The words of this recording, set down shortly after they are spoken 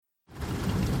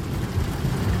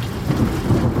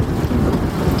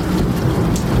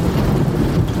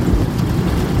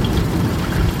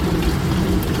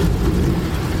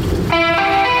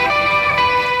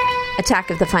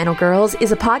Attack of the Final Girls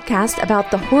is a podcast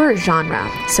about the horror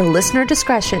genre, so listener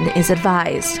discretion is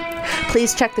advised.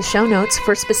 Please check the show notes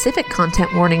for specific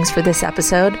content warnings for this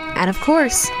episode, and of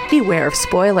course, beware of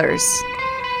spoilers.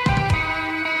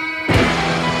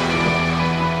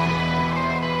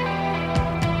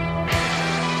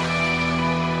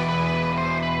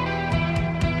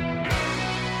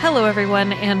 Hello,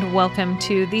 everyone, and welcome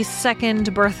to the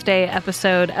second birthday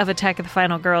episode of Attack of the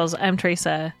Final Girls. I'm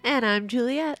Teresa. And I'm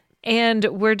Juliet. And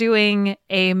we're doing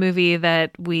a movie that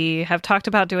we have talked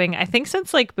about doing, I think,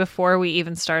 since before we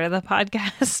even started the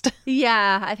podcast.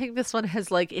 Yeah, I think this one has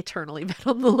eternally been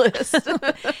on the list.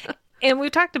 And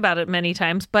we've talked about it many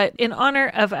times, but in honor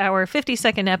of our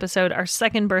 52nd episode, our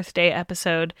second birthday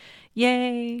episode,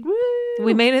 yay! Woo!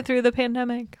 We made it through the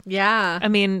pandemic. Yeah. I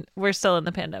mean, we're still in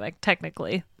the pandemic,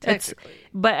 technically.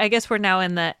 But I guess we're now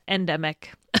in the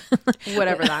endemic.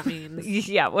 Whatever that means.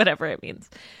 Yeah, whatever it means.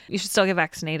 You should still get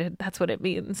vaccinated. That's what it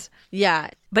means. Yeah.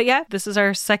 But yeah, this is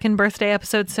our second birthday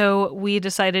episode, so we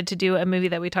decided to do a movie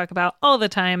that we talk about all the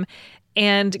time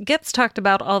and gets talked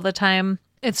about all the time.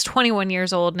 It's 21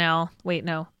 years old now. Wait,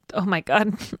 no. Oh my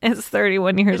God. It's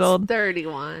 31 years old.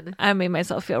 31. I made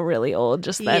myself feel really old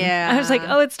just then. Yeah. I was like,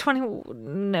 oh, it's 20.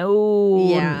 No.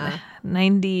 Yeah.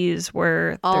 90s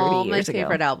were 30 All years my ago.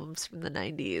 favorite albums from the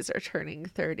 90s are turning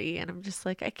 30, and I'm just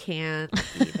like, I can't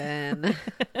even.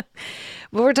 But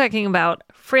we're talking about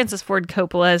Francis Ford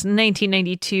Coppola's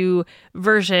 1992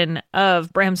 version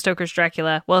of Bram Stoker's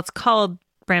Dracula. Well, it's called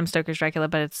Bram Stoker's Dracula,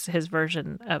 but it's his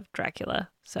version of Dracula.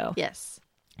 So Yes.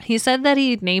 he said that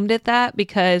he named it that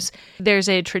because there's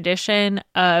a tradition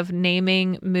of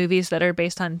naming movies that are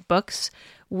based on books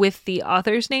with the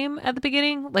author's name at the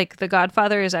beginning. Like The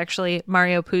Godfather is actually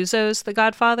Mario Puzo's The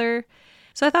Godfather.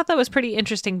 So I thought that was pretty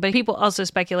interesting, but people also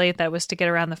speculate that it was to get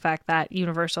around the fact that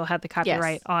Universal had the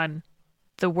copyright on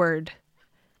the word,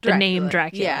 the name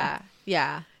Dracula. Yeah,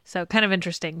 yeah. So kind of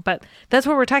interesting, but that's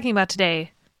what we're talking about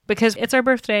today because it's our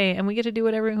birthday and we get to do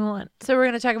whatever we want. So we're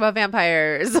going to talk about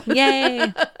vampires.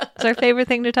 Yay! It's our favorite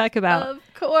thing to talk about.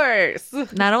 Of course.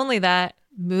 Not only that,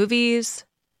 movies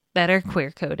that are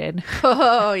queer-coded.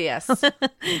 Oh, yes.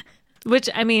 Which,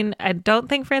 I mean, I don't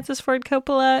think Francis Ford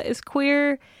Coppola is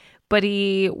queer, but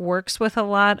he works with a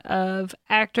lot of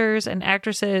actors and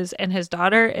actresses, and his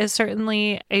daughter is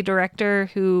certainly a director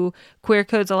who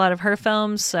queer-codes a lot of her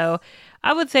films. So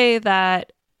I would say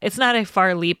that it's not a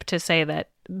far leap to say that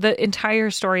the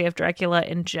entire story of Dracula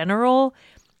in general,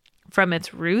 from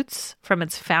its roots, from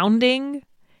its founding,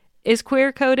 is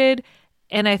queer-coded.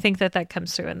 And I think that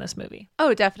comes through in this movie.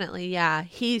 Oh, definitely. Yeah.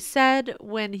 He said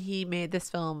when he made this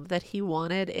film that he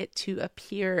wanted it to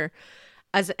appear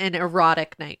as an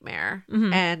erotic nightmare.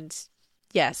 Mm-hmm. And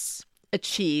yes,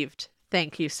 achieved.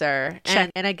 Thank you, sir.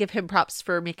 And I give him props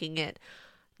for making it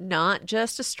not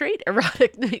just a straight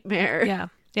erotic nightmare. Yeah.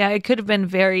 Yeah. It could have been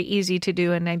very easy to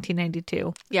do in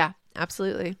 1992. Yeah,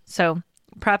 absolutely. So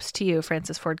props to you,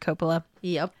 Francis Ford Coppola.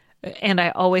 Yep. And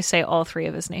I always say all three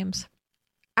of his names.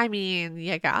 I mean,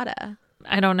 you gotta.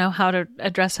 I don't know how to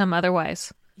address him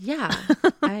otherwise. Yeah.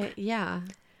 Yeah.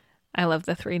 I love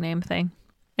the three-name thing.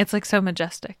 It's so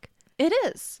majestic. It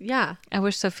is. Yeah. I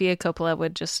wish Sofia Coppola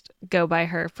would just go by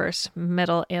her first,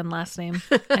 middle, and last name.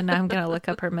 And now I'm going to look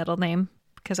up her middle name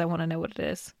because I want to know what it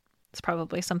is. It's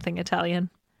probably something Italian.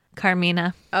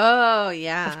 Carmina. Oh,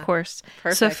 yeah. Of course.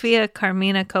 Perfect. Sofia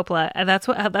Carmina Coppola. And that's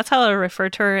how I'll refer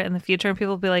to her in the future. And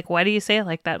people will be like, why do you say it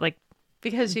like that?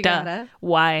 Because you duh. gotta.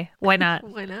 Why? Why not?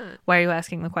 Why not? Why are you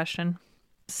asking the question?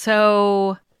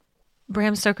 So,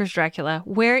 Bram Stoker's Dracula.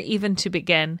 Where even to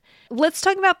begin? Let's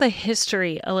talk about the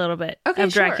history a little bit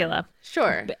of Dracula.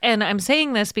 Sure. And I'm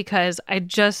saying this because I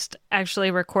just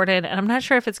actually recorded, and I'm not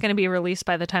sure if it's going to be released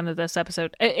by the time that this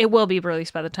episode... It will be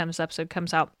released by the time this episode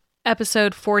comes out.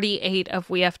 Episode 48 of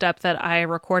We Effed Up that I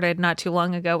recorded not too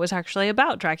long ago was actually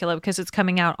about Dracula because it's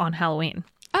coming out on Halloween.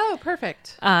 Oh,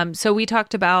 perfect. So we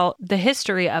talked about the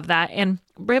history of that. And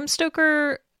Bram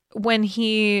Stoker, when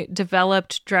he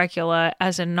developed Dracula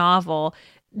as a novel,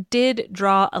 did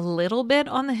draw a little bit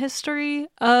on the history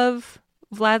of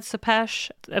Vlad Tepes,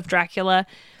 of Dracula,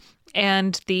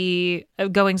 and the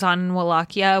goings-on in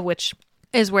Wallachia, which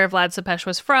is where Vlad Tepes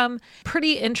was from.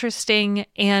 Pretty interesting.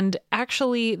 And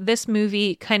actually, this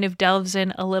movie kind of delves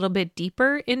in a little bit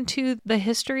deeper into the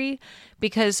history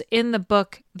because in the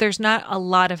book, there's not a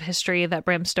lot of history that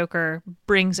Bram Stoker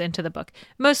brings into the book.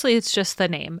 Mostly it's just the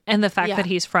name and the fact that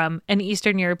he's from an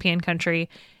Eastern European country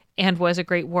and was a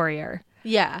great warrior.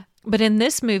 Yeah. But in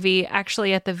this movie,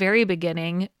 actually at the very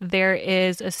beginning, there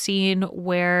is a scene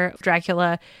where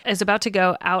Dracula is about to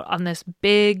go out on this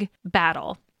big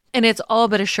battle. And it's all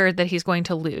but assured that he's going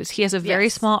to lose. He has a very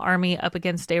Yes. small army up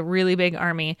against a really big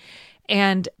army.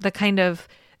 And the kind of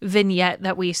vignette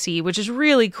that we see, which is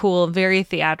really cool, very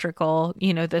theatrical,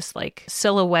 this like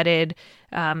silhouetted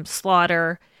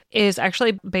slaughter, is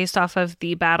actually based off of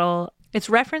the battle. It's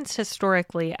referenced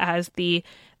historically as the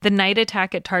night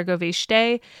attack at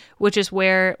Targovishte, which is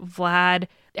where Vlad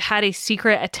had a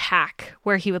secret attack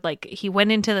where he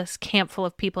went into this camp full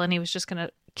of people and he was just going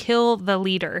to kill the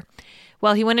leader.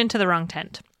 Well, he went into the wrong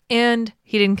tent and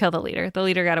he didn't kill the leader. The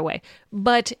leader got away.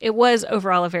 But it was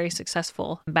overall a very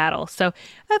successful battle. So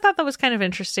I thought that was kind of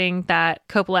interesting that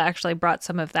Coppola actually brought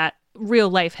some of that real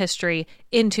life history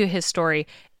into his story,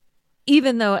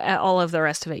 even though all of the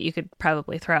rest of it you could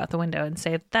probably throw out the window and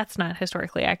say that's not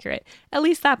historically accurate. At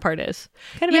least that part is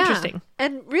kind of interesting.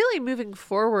 And really moving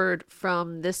forward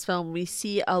from this film, we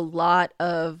see a lot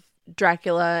of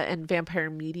Dracula and vampire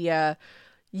media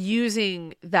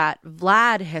using that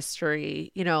Vlad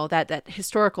history, that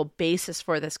historical basis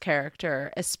for this character,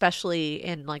 especially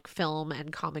in like film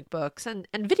and comic books and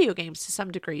video games to some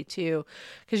degree too.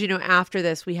 Because, after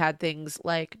this, we had things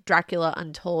like Dracula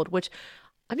Untold, which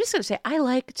I'm just going to say I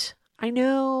liked. I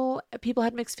know people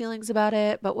had mixed feelings about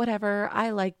it, but whatever.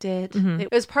 I liked it. Mm-hmm.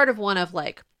 It was part of one of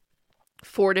like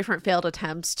 4 different failed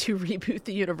attempts to reboot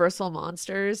the Universal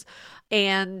monsters.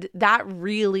 And that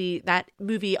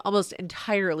movie almost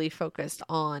entirely focused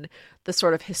on the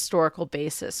sort of historical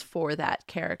basis for that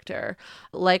character.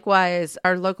 Likewise,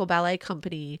 our local ballet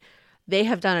company, they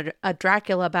have done a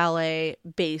Dracula ballet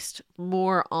based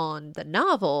more on the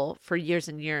novel for years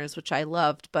and years, which I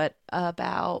loved. But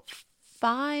about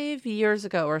 5 years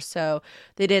ago or so,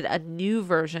 they did a new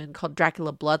version called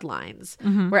Dracula Bloodlines,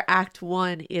 where Act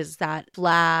 1 is that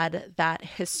Vlad, that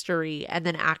history, and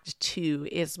then Act 2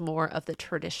 is more of the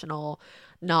traditional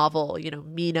novel,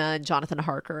 Mina and Jonathan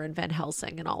Harker and Van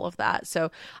Helsing and all of that. So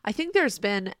I think there's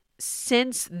been,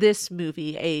 since this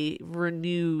movie, a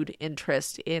renewed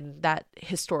interest in that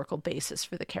historical basis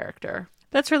for the character.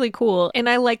 That's really cool. And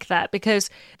I like that because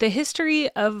the history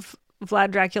of Vlad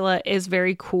Dracula is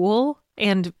very cool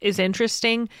and is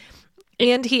interesting.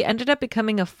 And he ended up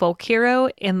becoming a folk hero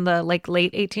in the late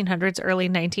 1800s, early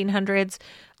 1900s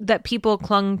that people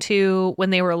clung to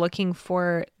when they were looking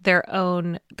for their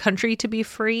own country to be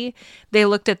free. They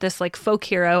looked at this folk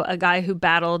hero, a guy who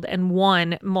battled and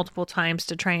won multiple times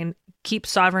to try and keep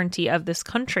sovereignty of this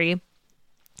country.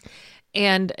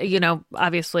 And,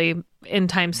 obviously in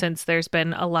time since, there's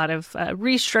been a lot of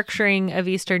restructuring of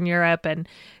Eastern Europe and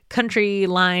country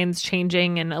lines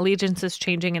changing and allegiances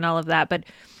changing and all of that. But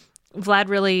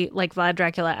Vlad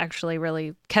Dracula actually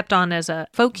really kept on as a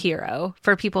folk hero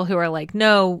for people who are like,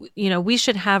 no, we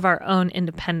should have our own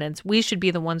independence. We should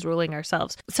be the ones ruling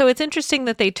ourselves. So it's interesting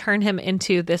that they turn him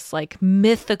into this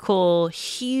mythical,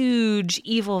 huge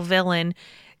evil villain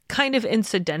kind of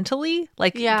incidentally.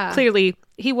 Clearly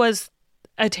he was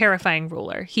a terrifying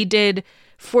ruler. He did,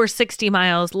 for 60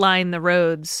 miles, line the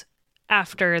roads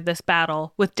after this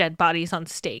battle with dead bodies on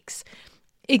stakes.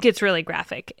 It gets really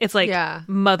graphic. It's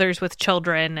mothers with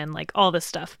children and all this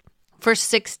stuff for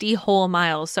 60 whole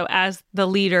miles. So as the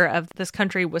leader of this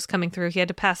country was coming through, he had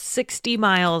to pass 60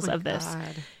 miles of this.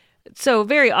 God. So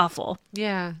very awful.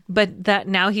 Yeah. But that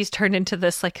now he's turned into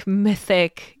this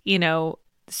mythic,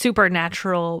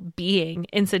 supernatural being,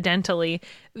 incidentally.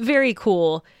 Very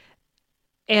cool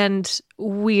and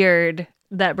weird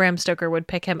that Bram Stoker would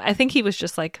pick him. I think he was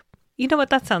just like, you know what,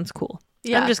 that sounds cool.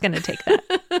 Yeah. I'm just going to take that.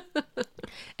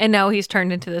 And now he's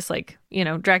turned into this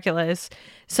Dracula is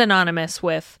synonymous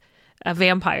with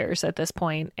vampires at this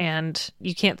point, and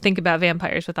you can't think about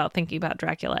vampires without thinking about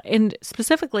Dracula. And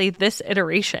specifically this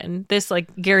iteration, this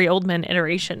Gary Oldman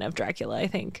iteration of Dracula, I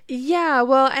think. Yeah,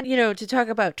 well, and to talk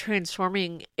about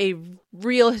transforming a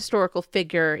real historical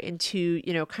figure into,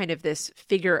 kind of this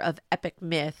figure of epic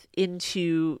myth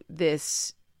into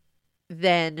this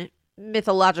then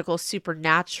mythological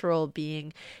supernatural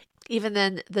being, even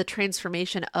then the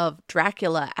transformation of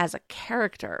Dracula as a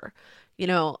character.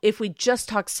 If we just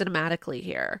talk cinematically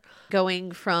here,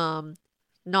 going from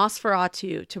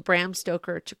Nosferatu to Bram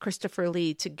Stoker to Christopher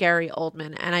Lee to Gary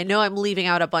Oldman, and I know I'm leaving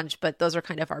out a bunch, but those are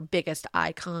kind of our biggest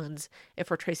icons if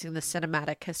we're tracing the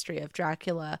cinematic history of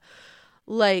Dracula.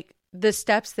 The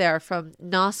steps there from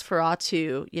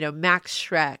Nosferatu, Max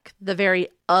Schreck, the very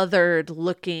othered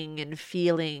looking and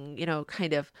feeling,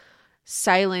 kind of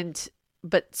silent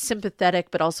but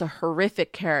sympathetic but also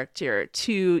horrific character,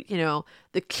 to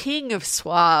the king of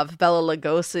suave Bela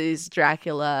Lugosi's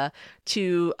Dracula,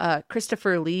 to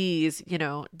Christopher Lee's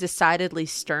decidedly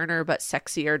sterner but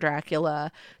sexier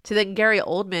Dracula, to then Gary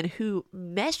Oldman, who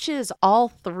meshes all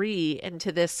three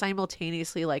into this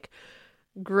simultaneously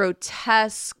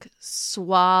grotesque,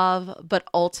 suave, but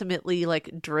ultimately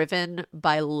like driven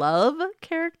by love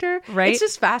character. Right. It's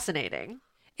just fascinating.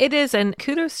 It is, and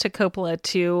kudos to Coppola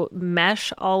to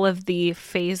mesh all of the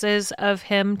phases of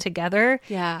him together.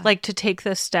 Yeah. Like to take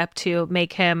the step to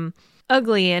make him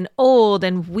ugly and old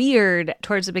and weird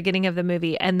towards the beginning of the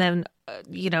movie. And then,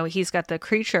 he's got the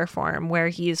creature form where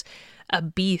he's a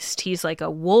beast. He's like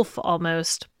a wolf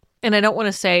almost. And I don't want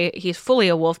to say he's fully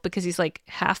a wolf because he's like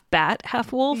half bat,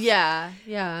 half wolf. Yeah,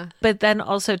 yeah. But then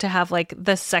also to have like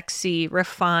the sexy,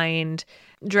 refined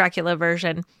Dracula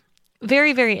version.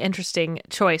 Very, very interesting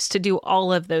choice to do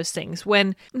all of those things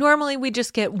when normally we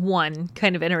just get one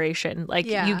kind of iteration. Like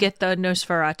you get the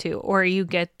Nosferatu or you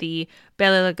get the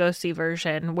Bela Lugosi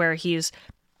version where he's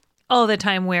all the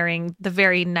time wearing the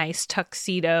very nice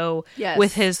tuxedo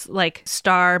with his like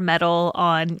star medal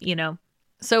on,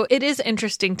 So it is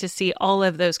interesting to see all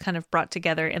of those kind of brought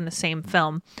together in the same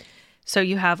film. So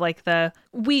you have like the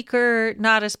weaker,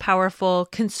 not as powerful,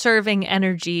 conserving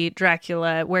energy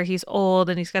Dracula where he's old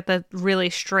and he's got the really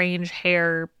strange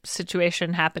hair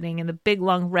situation happening and the big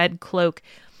long red cloak.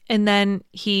 And then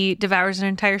he devours an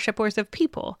entire ship worth of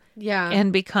people. Yeah.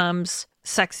 And becomes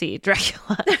sexy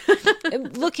Dracula,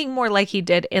 looking more like he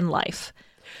did in life.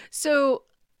 So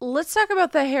let's talk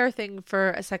about the hair thing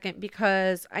for a second,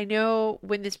 because I know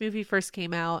when this movie first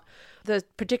came out, the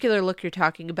particular look you're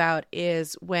talking about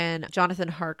is when Jonathan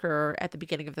Harker at the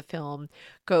beginning of the film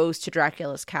goes to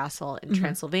Dracula's castle in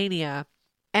Transylvania.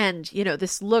 And,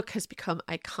 this look has become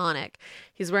iconic.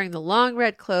 He's wearing the long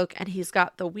red cloak and he's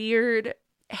got the weird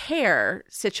hair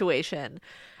situation.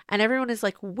 And everyone is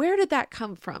like, where did that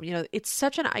come from? It's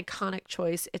such an iconic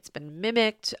choice. It's been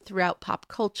mimicked throughout pop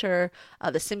culture.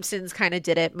 The Simpsons kind of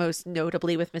did it, most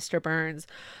notably with Mr. Burns.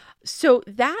 So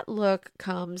that look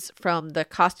comes from the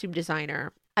costume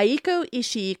designer, Aiko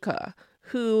Ishikawa,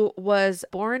 who was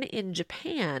born in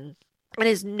Japan and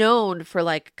is known for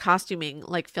like costuming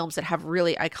like films that have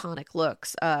really iconic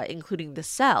looks, including The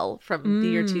Cell from the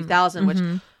year 2000, which,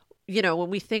 when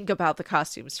we think about the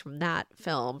costumes from that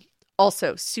film,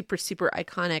 also super, super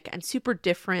iconic and super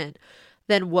different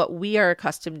than what we are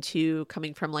accustomed to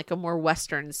coming from like a more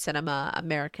Western cinema,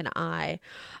 American eye.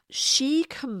 She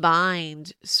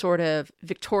combined sort of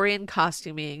Victorian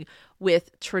costuming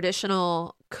with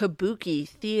traditional kabuki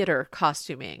theater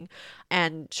costuming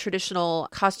and traditional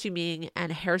costuming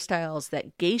and hairstyles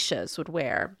that geishas would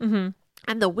wear.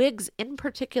 And the wigs in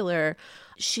particular,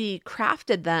 she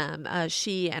crafted them,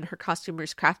 she and her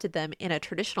costumers crafted them in a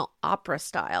traditional opera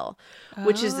style,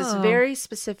 which is this very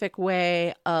specific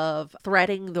way of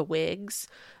threading the wigs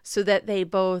so that they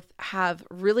both have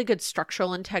really good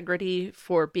structural integrity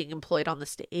for being employed on the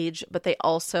stage, but they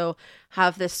also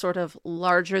have this sort of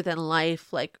larger than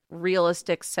life, like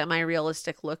realistic,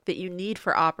 semi-realistic look that you need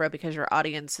for opera because your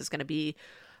audience is going to be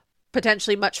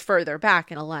potentially much further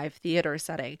back in a live theater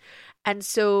setting. And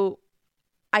so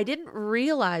I didn't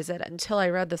realize it until I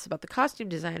read this about the costume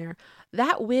designer.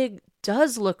 That wig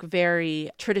does look very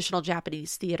traditional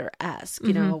Japanese theater-esque.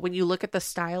 When you look at the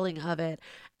styling of it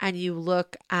and you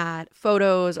look at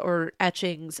photos or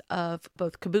etchings of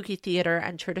both kabuki theater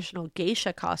and traditional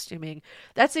geisha costuming,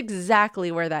 that's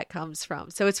exactly where that comes from.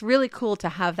 So it's really cool to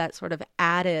have that sort of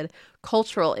added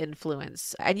cultural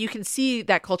influence. And you can see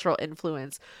that cultural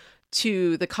influence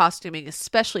to the costuming,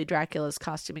 especially Dracula's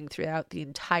costuming throughout the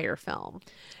entire film.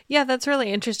 Yeah, that's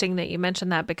really interesting that you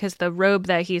mentioned that because the robe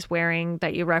that he's wearing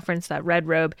that you referenced, that red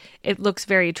robe, it looks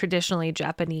very traditionally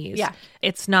Japanese. Yeah.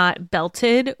 It's not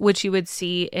belted, which you would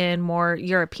see in more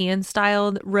European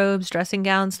styled robes, dressing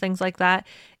gowns, things like that.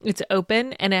 It's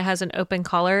open and it has an open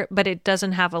collar, but it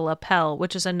doesn't have a lapel,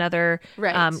 which is another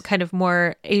kind of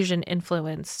more Asian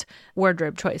influenced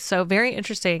wardrobe choice. So very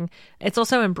interesting. It's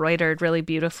also embroidered really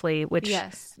beautifully, which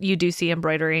you do see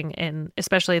embroidering in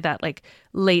especially that like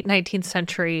late 19th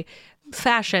century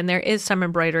fashion. There is some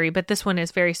embroidery, but this one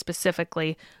is very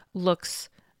specifically looks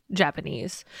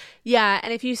Japanese. Yeah.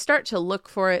 And if you start to look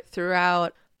for it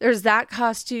throughout, there's that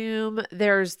costume,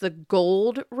 there's the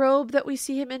gold robe that we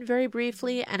see him in very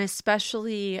briefly, and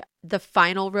especially the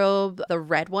final robe, the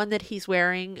red one that he's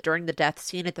wearing during the death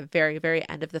scene at the very, very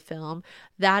end of the film.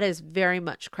 That is very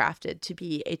much crafted to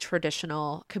be a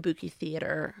traditional kabuki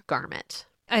theater garment.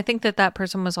 I think that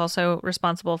person was also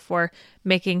responsible for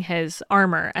making his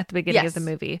armor at the beginning of the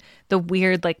movie. The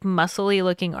weird, like, muscly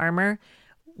looking armor,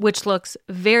 which looks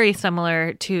very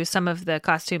similar to some of the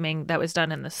costuming that was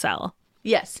done in The Cell.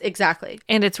 Yes, exactly.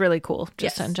 And it's really cool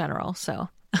just in general. So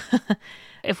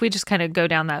if we just kind of go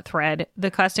down that thread, the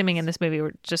costuming in this movie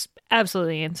were just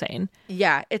absolutely insane.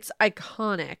 Yeah, it's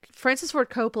iconic. Francis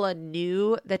Ford Coppola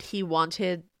knew that he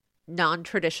wanted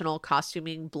non-traditional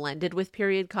costuming blended with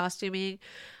period costuming.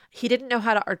 He didn't know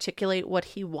how to articulate what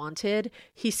he wanted.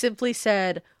 He simply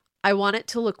said, I want it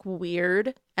to look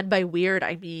weird. And by weird,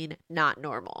 I mean not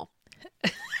normal.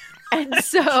 And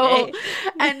so, Okay.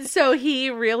 and so he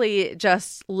really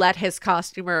just let his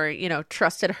costumer,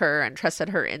 trusted her and trusted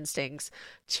her instincts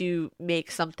to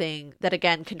make something that,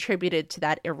 again, contributed to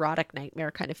that erotic nightmare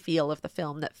kind of feel of the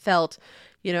film that felt,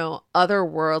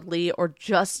 otherworldly or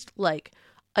just like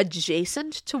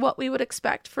adjacent to what we would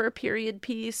expect for a period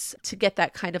piece, to get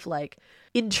that kind of like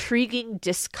intriguing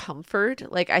discomfort.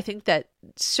 Like, I think that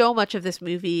so much of this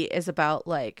movie is about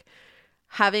like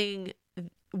having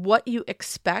what you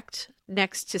expect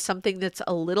next to something that's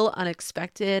a little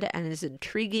unexpected and is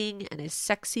intriguing and is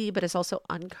sexy, but is also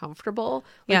uncomfortable.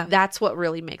 Like, that's what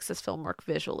really makes this film work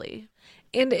visually.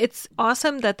 And it's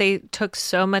awesome that they took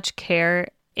so much care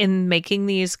in making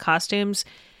these costumes,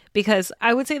 because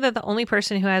I would say that the only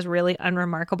person who has really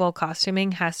unremarkable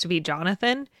costuming has to be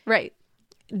Jonathan. Right.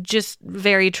 Just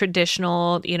very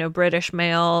traditional, British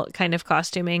male kind of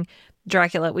costuming.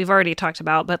 Dracula, we've already talked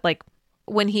about, but like,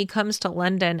 when he comes to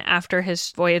London after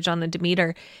his voyage on the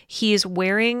Demeter, he's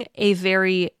wearing a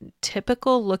very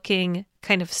typical looking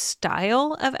kind of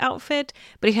style of outfit,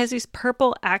 but he has these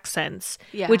purple accents,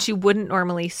 which you wouldn't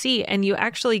normally see. And you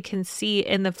actually can see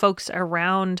in the folks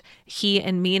around he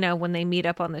and Mina when they meet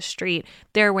up on the street,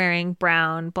 they're wearing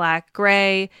brown, black,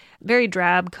 gray, very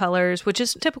drab colors, which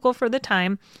is typical for the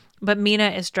time. But Mina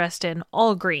is dressed in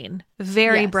all green,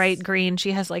 very bright green.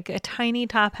 She has like a tiny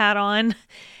top hat on.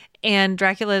 And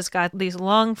Dracula's got these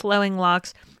long flowing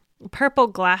locks, purple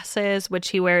glasses, which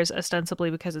he wears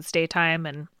ostensibly because it's daytime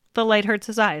and the light hurts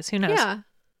his eyes. Who knows? Yeah.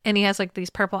 And he has like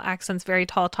these purple accents, very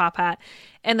tall top hat.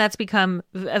 And that's become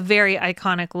a very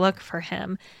iconic look for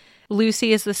him.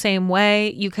 Lucy is the same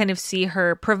way. You kind of see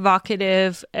her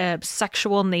provocative,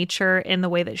 sexual nature in the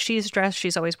way that she's dressed.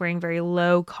 She's always wearing very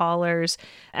low collars,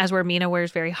 as where Mina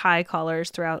wears very high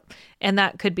collars throughout. And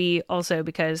that could be also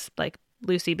because like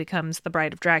Lucy becomes the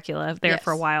bride of Dracula there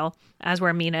for a while, as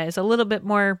where Mina is a little bit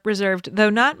more reserved,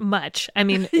 though not much. I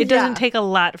mean, it doesn't take a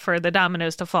lot for the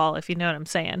dominoes to fall, if you know what I'm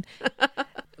saying.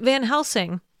 Van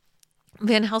Helsing.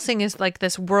 Van Helsing is like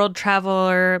this world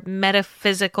traveler,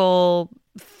 metaphysical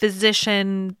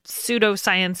physician,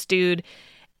 pseudoscience dude.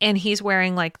 And he's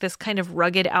wearing like this kind of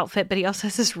rugged outfit, but he also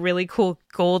has this really cool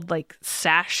gold like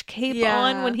sash cape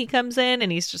on when he comes in,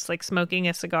 and he's just like smoking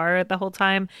a cigar the whole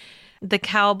time. The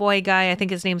cowboy guy, I think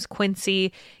his name's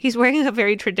Quincy. He's wearing a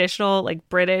very traditional, like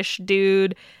British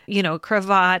dude,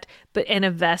 cravat, and a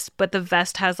vest. But the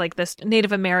vest has like this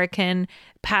Native American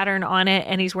pattern on it.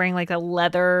 And he's wearing like a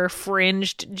leather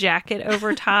fringed jacket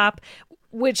over top,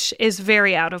 which is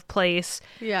very out of place.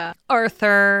 Yeah.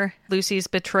 Arthur, Lucy's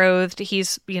betrothed,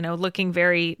 he's, looking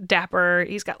very dapper.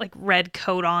 He's got like red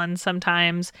coat on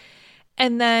sometimes.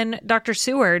 And then Dr.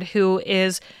 Seward, who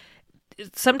is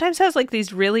sometimes has like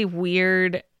these really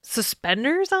weird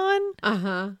suspenders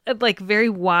on, like very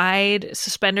wide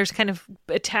suspenders kind of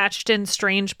attached in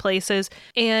strange places,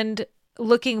 and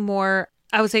looking more,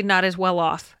 I would say, not as well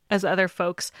off as other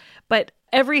folks. But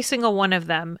every single one of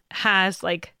them has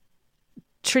like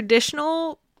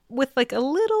traditional with like a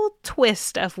little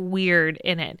twist of weird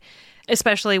in it.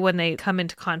 Especially when they come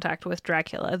into contact with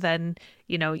Dracula, then,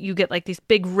 you get like these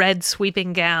big red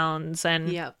sweeping gowns,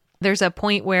 and there's a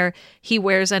point where he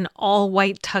wears an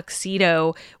all-white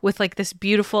tuxedo with like this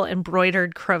beautiful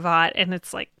embroidered cravat, and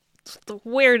it's like,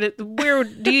 where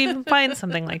do you even find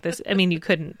something like this? I mean, you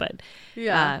couldn't, but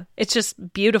it's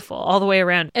just beautiful all the way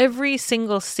around. Every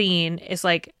single scene is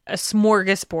like a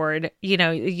smorgasbord.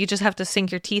 You just have to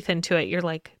sink your teeth into it. You're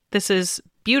like, this is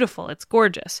beautiful. It's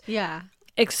gorgeous. Yeah.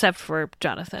 Except for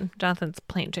Jonathan. Jonathan's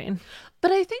plain Jane.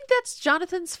 But I think that's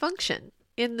Jonathan's function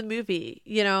in the movie.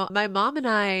 My mom and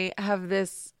I have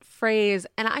this phrase,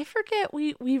 and I forget,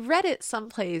 we read it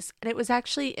someplace, and it was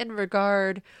actually in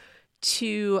regard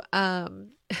to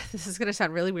this is going to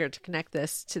sound really weird to connect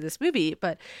this to this movie,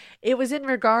 but it was in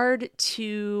regard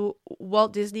to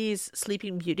Walt Disney's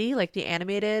Sleeping Beauty, like the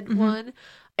animated one,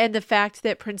 and the fact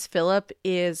that Prince Philip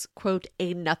is, quote,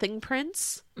 a nothing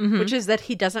prince, which is that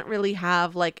he doesn't really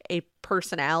have like a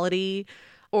personality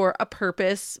or a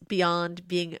purpose beyond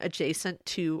being adjacent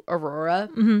to Aurora,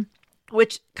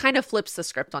 which kind of flips the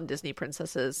script on Disney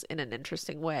princesses in an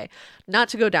interesting way. Not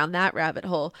to go down that rabbit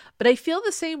hole, but I feel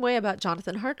the same way about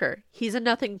Jonathan Harker. He's a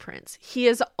nothing prince. He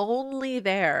is only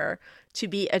there to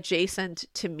be adjacent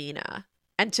to Mina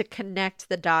and to connect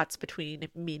the dots between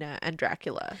Mina and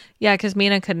Dracula. Yeah, because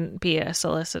Mina couldn't be a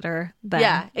solicitor then.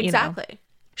 Yeah, exactly.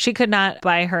 She could not,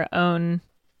 by her own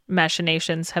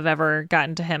machinations have ever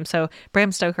gotten to him. So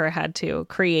Bram Stoker had to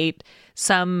create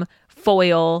some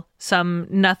foil, some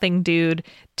nothing dude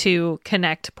to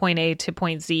connect point A to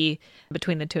point Z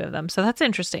between the two of them. So that's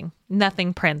interesting.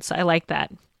 Nothing Prince. I like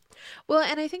that. Well,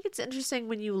 and I think it's interesting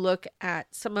when you look at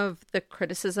some of the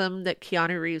criticism that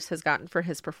Keanu Reeves has gotten for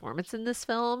his performance in this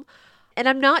film. And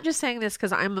I'm not just saying this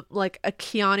because I'm like a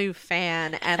Keanu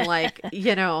fan and like,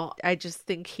 I just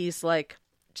think he's like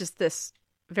just this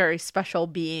very special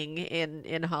being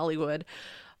in Hollywood.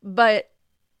 But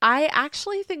I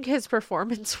actually think his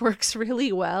performance works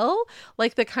really well.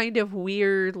 Like the kind of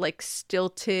weird, like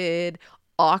stilted,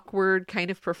 awkward kind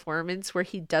of performance where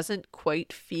he doesn't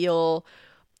quite feel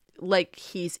like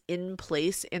he's in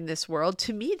place in this world.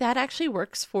 To me, that actually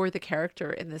works for the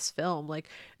character in this film. Like,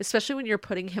 especially when you're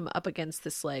putting him up against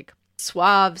this like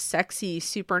suave, sexy,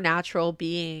 supernatural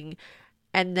being,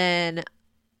 and then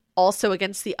also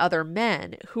against the other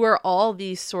men who are all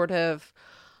these sort of,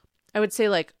 I would say,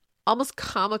 like almost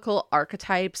comical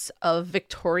archetypes of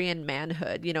Victorian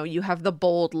manhood. You have the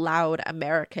bold, loud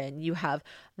American, you have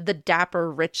the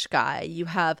dapper rich guy, you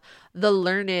have the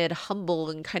learned, humble,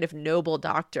 and kind of noble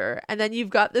doctor, and then you've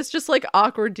got this just like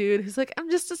awkward dude who's like, I'm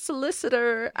just a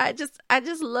solicitor. I just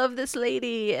love this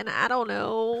lady, and I don't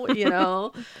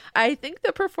know. I think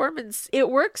the performance,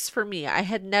 it works for me. I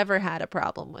had never had a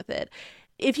problem with it.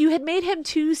 If you had made him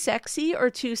too sexy or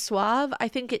too suave, I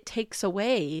think it takes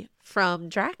away from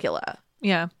Dracula.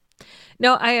 Yeah.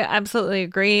 No, I absolutely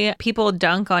agree. People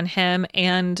dunk on him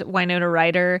and Winona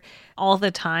Ryder all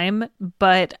the time,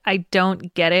 but I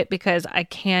don't get it because I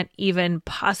can't even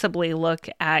possibly look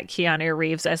at Keanu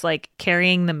Reeves as like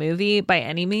carrying the movie by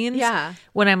any means. Yeah.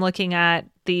 When I'm looking at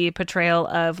the portrayal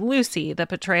of Lucy, the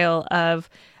portrayal of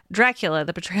Dracula,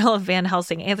 the portrayal of Van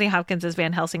Helsing, Anthony Hopkins as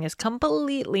Van Helsing is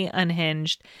completely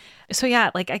unhinged. So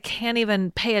yeah, like I can't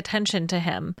even pay attention to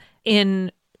him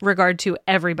in regard to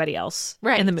everybody else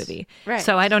in the movie. Right.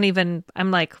 So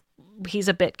I'm like, he's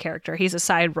a bit character. He's a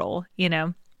side role,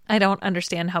 I don't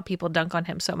understand how people dunk on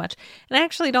him so much. And I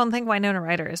actually don't think Winona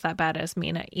Ryder is that bad as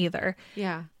Mina either.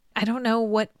 Yeah. I don't know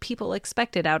what people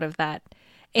expected out of that.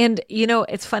 And,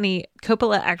 it's funny,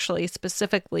 Coppola actually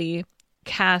specifically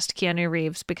cast Keanu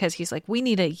Reeves because he's like, we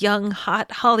need a young,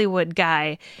 hot Hollywood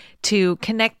guy to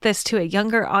connect this to a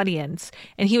younger audience.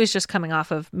 And he was just coming off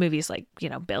of movies like,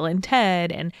 Bill and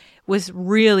Ted, and was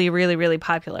really, really, really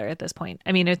popular at this point.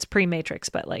 I mean, it's pre-Matrix,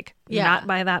 but like not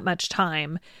by that much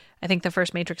time. I think the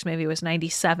first Matrix movie was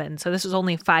 97. So this was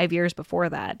only 5 years before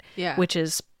that, which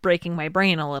is breaking my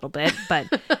brain a little bit.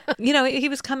 But, he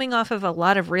was coming off of a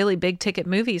lot of really big ticket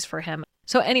movies for him.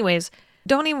 So anyways,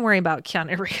 don't even worry about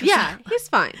Keanu Reeves. Yeah, he's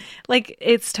fine. Like,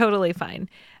 it's totally fine.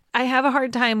 I have a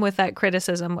hard time with that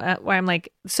criticism where I'm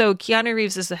like, so Keanu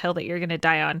Reeves is the hill that you're going to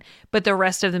die on, but the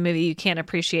rest of the movie you can't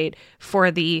appreciate for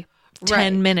the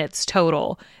 10 minutes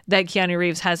total that Keanu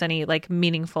Reeves has any like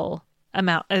meaningful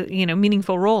amount,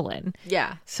 meaningful role in.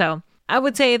 Yeah. So I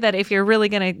would say that if you're really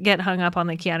going to get hung up on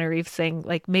the Keanu Reeves thing,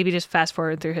 like maybe just fast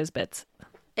forward through his bits.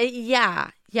 Yeah.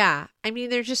 I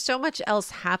mean, there's just so much else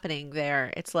happening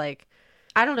there. It's like,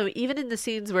 I don't know, even in the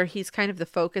scenes where he's kind of the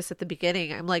focus at the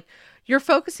beginning, I'm like, you're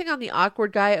focusing on the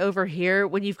awkward guy over here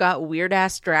when you've got weird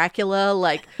ass Dracula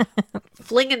like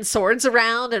flinging swords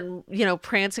around and,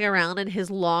 prancing around in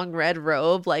his long red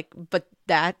robe. Like, but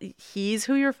that he's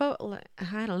who you're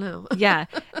I don't know. Yeah.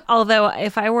 Although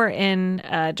if I were in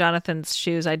Jonathan's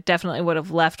shoes, I definitely would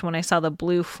have left when I saw the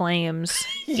blue flames,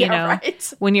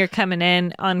 right. When you're coming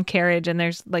in on carriage and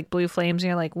there's like blue flames and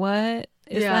you're like, what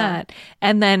is that?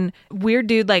 And then weird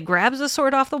dude like grabs a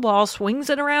sword off the wall, swings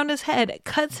it around his head,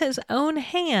 cuts his own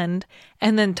hand,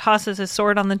 and then tosses his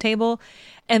sword on the table.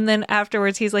 And then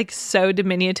afterwards, he's like so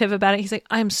diminutive about it. He's like,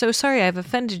 I'm so sorry I've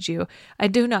offended you. I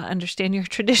do not understand your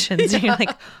traditions. And you're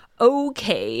like,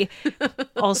 okay.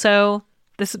 Also,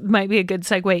 this might be a good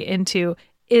segue into,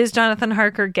 is Jonathan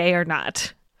Harker gay or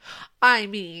not? I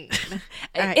mean,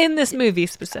 in this movie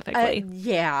specifically.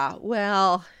 Yeah.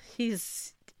 Well,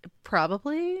 he's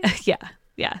probably.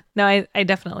 Yeah. No, I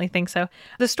definitely think so.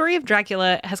 The story of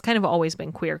Dracula has kind of always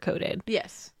been queer coded.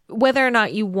 Yes. Whether or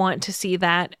not you want to see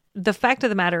that, the fact of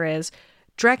the matter is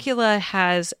Dracula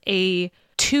has a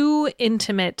too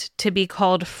intimate to be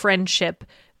called friendship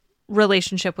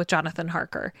relationship with Jonathan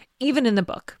Harker, even in the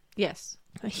book. Yes.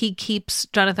 He keeps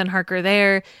Jonathan Harker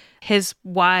there. His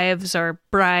wives or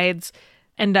brides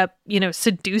end up,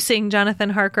 seducing Jonathan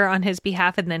Harker on his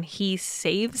behalf, and then he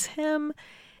saves him.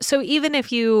 So even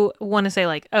if you want to say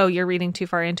like, oh, you're reading too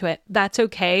far into it, that's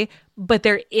okay. But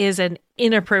there is an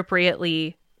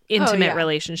inappropriately intimate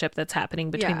relationship that's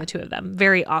happening between the two of them.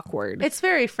 Very awkward. It's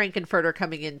very Frankenfurter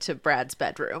coming into Brad's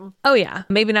bedroom. Oh, yeah.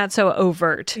 Maybe not so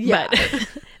overt,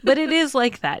 but it is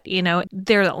like that. You know,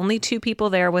 they're the only two people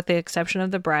there with the exception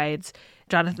of the brides.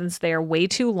 Jonathan's there way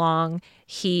too long.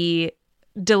 He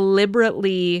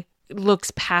deliberately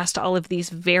looks past all of these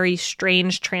very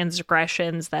strange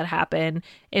transgressions that happen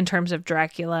in terms of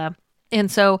Dracula. And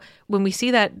so when we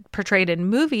see that portrayed in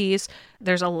movies,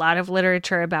 there's a lot of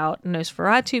literature about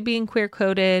Nosferatu being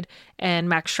queer-coded and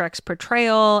Max Schreck's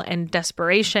portrayal and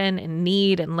desperation and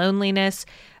need and loneliness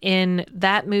in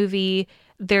that movie.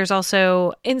 There's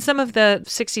also, in some of the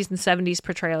 60s and 70s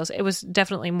portrayals, it was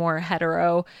definitely more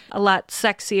hetero, a lot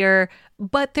sexier,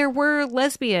 but there were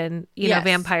lesbian, you know,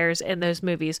 vampires in those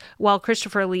movies. While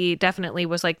Christopher Lee definitely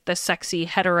was like the sexy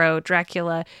hetero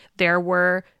Dracula, there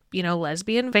were, you know,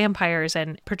 lesbian vampires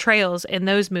and portrayals in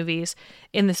those movies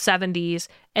in the 70s.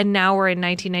 And now we're in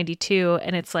 1992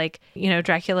 and it's like, you know,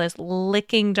 Dracula is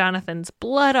licking Jonathan's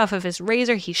blood off of his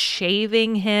razor. He's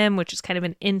shaving him, which is kind of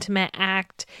an intimate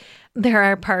act. There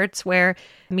are parts where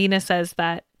Mina says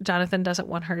that Jonathan doesn't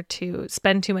want her to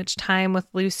spend too much time with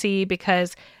Lucy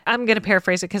because, I'm going to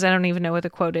paraphrase it because I don't even know what the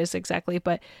quote is exactly,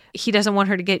 but he doesn't want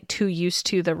her to get too used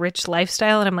to the rich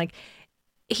lifestyle. And I'm like,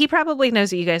 he probably knows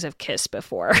that you guys have kissed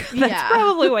before. That's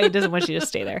probably why he doesn't want you to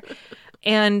stay there.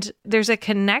 And there's a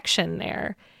connection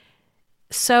there.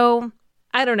 So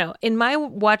I don't know. In my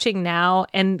watching now,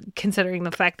 and considering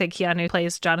the fact that Keanu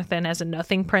plays Jonathan as a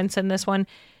nothing prince in this one,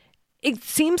 it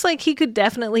seems like he could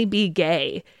definitely be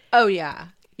gay. Oh, yeah.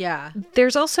 Yeah.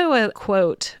 There's also a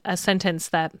quote, a sentence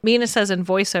that Mina says in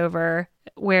voiceover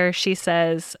where she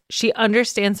says she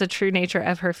understands the true nature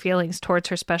of her feelings towards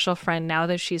her special friend now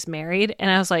that she's married.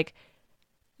 And I was like,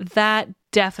 that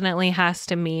definitely has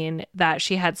to mean that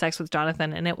she had sex with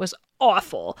Jonathan and it was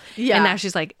awful. Yeah. And now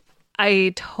she's like,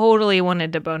 I totally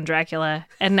wanted to bone Dracula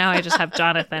and now I just have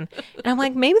Jonathan. And I'm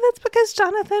like, maybe that's because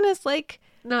Jonathan is like,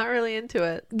 not really into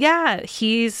it. Yeah,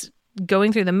 he's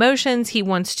going through the motions. He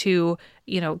wants to,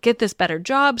 you know, get this better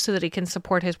job so that he can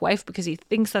support his wife because he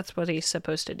thinks that's what he's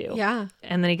supposed to do. Yeah.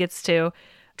 And then he gets to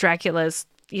Dracula's,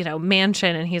 you know,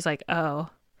 mansion and he's like, oh.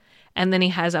 And then he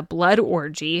has a blood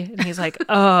orgy and he's like,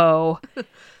 oh.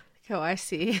 Oh, I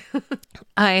see.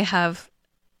 I have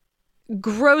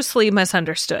grossly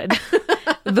misunderstood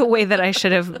the way that I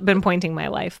should have been pointing my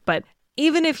life. But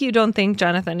even if you don't think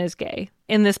Jonathan is gay,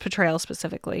 in this portrayal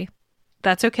specifically,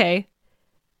 that's okay.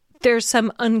 There's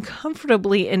some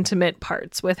uncomfortably intimate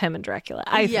parts with him and Dracula,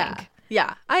 I think.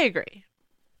 Yeah, I agree.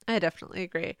 I definitely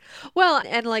agree. Well,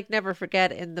 and like never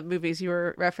forget in the movies you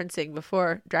were referencing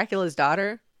before, Dracula's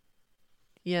daughter,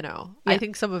 you know, I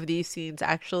think some of these scenes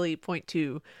actually point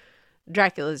to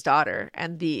Dracula's daughter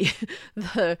and the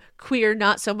queer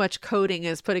not so much coding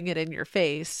as putting it in your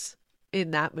face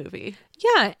in that movie.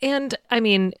 Yeah, and I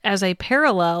mean, as a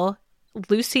parallel,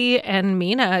 Lucy and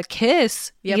Mina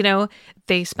kiss. You know,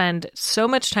 they spend so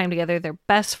much time together. They're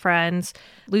best friends.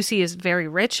 Lucy is very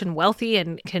rich and wealthy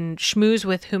and can schmooze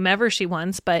with whomever she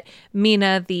wants. But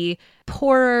Mina, the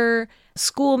poorer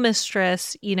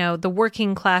schoolmistress, you know, the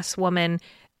working class woman,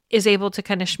 is able to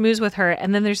kind of schmooze with her.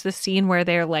 And then there's the scene where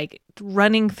they're like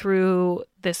running through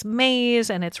this maze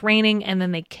and it's raining. And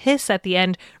then they kiss at the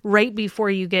end right before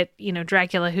you get, you know,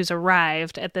 Dracula, who's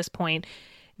arrived at this point.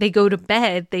 They go to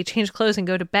bed, they change clothes and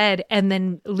go to bed. And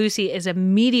then Lucy is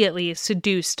immediately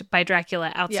seduced by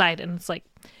Dracula outside. And it's like,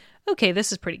 okay,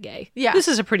 this is pretty gay. Yeah. This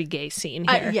is a pretty gay scene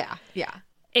here. Yeah.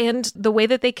 And the way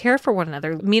that they care for one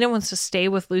another. Mina wants to stay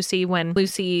with Lucy when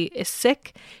Lucy is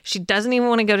sick. She doesn't even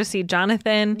want to go to see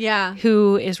Jonathan,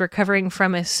 who is recovering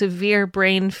from a severe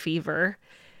brain fever.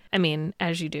 I mean,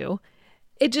 as you do.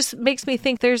 It just makes me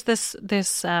think there's this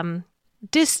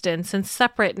distance and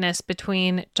separateness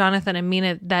between Jonathan and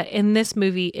Mina that in this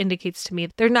movie indicates to me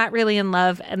they're not really in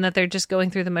love and that they're just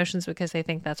going through the motions because they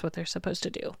think that's what they're supposed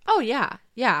to do. Oh, yeah.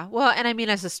 Yeah. Well, and I mean,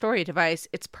 as a story device,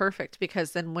 it's perfect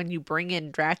because then when you bring in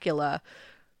Dracula,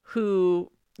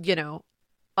 who, you know,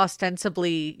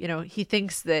 ostensibly, you know, he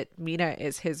thinks that Mina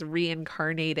is his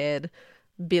reincarnated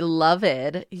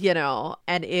beloved, you know,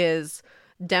 and is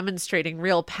demonstrating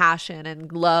real passion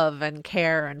and love and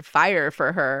care and fire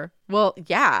for her. Well,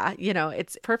 yeah, you know,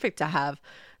 it's perfect to have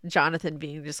Jonathan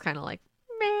being just kind of like,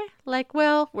 meh, like,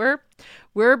 well,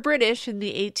 we're British in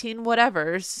the 18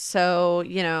 whatevers, so,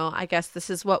 you know, I guess this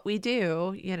is what we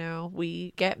do. You know,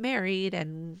 we get married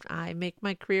and I make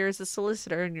my career as a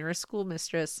solicitor and you're a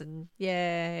schoolmistress and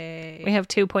yay. We have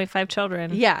 2.5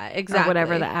 children. Yeah, exactly. Or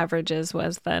whatever the averages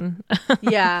was then.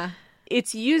 Yeah.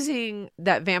 It's using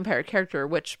that vampire character,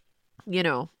 which, you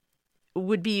know,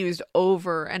 would be used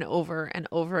over and over and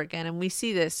over again. And we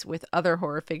see this with other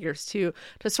horror figures too,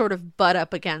 to sort of butt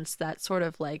up against that sort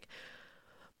of like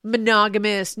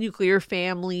monogamous nuclear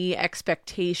family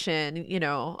expectation, you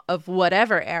know, of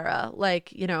whatever era.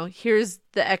 Like, you know, here's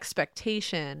the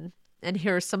expectation, and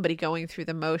here's somebody going through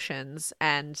the motions,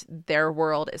 and their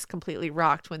world is completely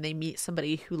rocked when they meet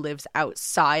somebody who lives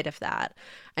outside of that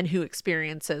and who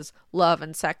experiences love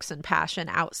and sex and passion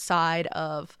outside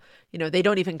of, you know, they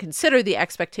don't even consider the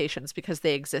expectations because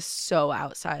they exist so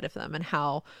outside of them, and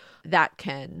how that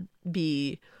can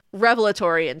be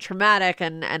revelatory and traumatic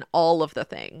and all of the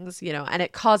things, you know, and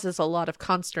it causes a lot of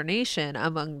consternation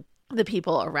among the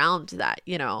people around that,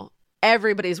 you know.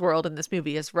 Everybody's world in this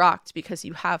movie is rocked because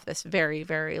you have this very,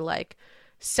 very like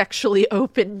sexually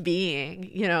open being,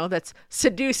 you know, that's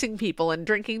seducing people and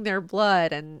drinking their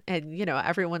blood, and you know,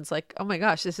 everyone's like, oh my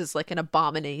gosh, this is like an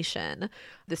abomination.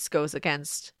 This goes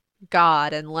against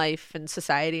God and life and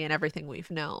society and everything we've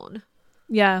known.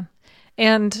 Yeah.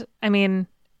 And I mean,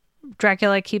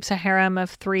 Dracula keeps a harem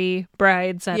of 3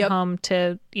 brides at home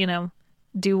to, you know,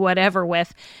 do whatever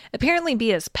with, apparently be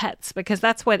his pets, because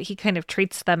that's what he kind of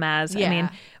treats them as. I mean,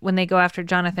 when they go after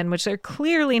Jonathan, which they're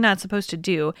clearly not supposed to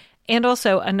do. And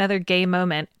also another gay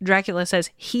moment, Dracula says,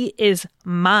 he is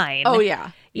mine. Oh,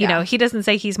 yeah. You know, he doesn't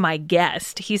say he's my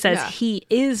guest. He says he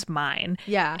is mine.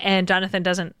 Yeah. And Jonathan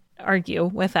doesn't argue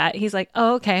with that. He's like,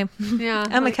 oh, okay. Yeah.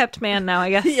 I'm a kept man now, I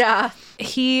guess. Yeah.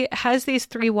 He has these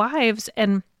 3 wives,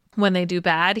 and when they do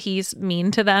bad, he's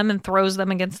mean to them and throws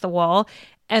them against the wall.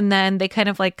 And then they kind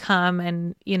of like come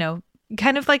and, you know,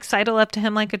 kind of like sidle up to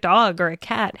him like a dog or a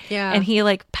cat. Yeah. And he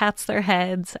like pats their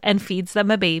heads and feeds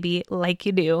them a baby like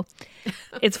you do.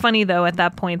 It's funny, though, at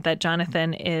that point that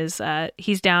Jonathan is,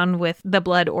 he's down with the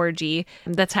blood orgy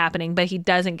that's happening, but he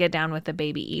doesn't get down with the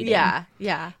baby eating. Yeah.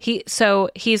 Yeah. So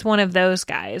he's one of those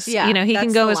guys. Yeah. You know, he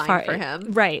can go as far for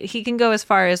him. Right. He can go as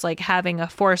far as like having a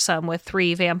foursome with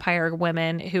 3 vampire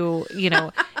women who, you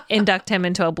know, induct him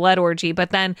into a blood orgy. But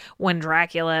then when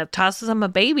Dracula tosses him a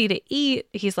baby to eat,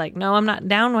 he's like, no, I'm not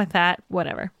down with that.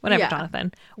 Whatever,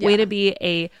 Jonathan. Way to be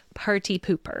a party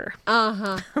pooper.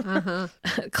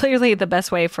 Clearly the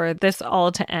best way for this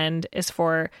all to end is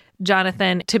for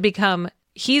Jonathan to become,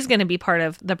 he's going to be part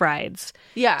of the brides.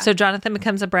 Yeah. So Jonathan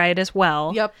becomes a bride as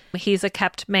well. Yep. He's a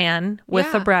kept man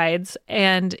with the brides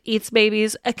and eats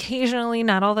babies occasionally,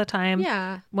 not all the time.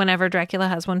 Yeah. Whenever Dracula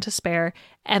has one to spare.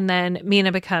 And then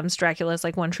Mina becomes Dracula's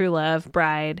like one true love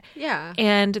bride. Yeah.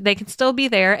 And they can still be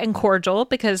there and cordial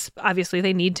because obviously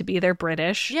they need to be. They're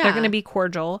British. Yeah. They're going to be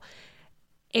cordial.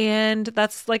 And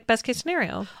that's like best case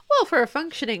scenario. Well, for a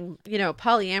functioning, you know,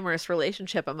 polyamorous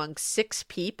relationship among 6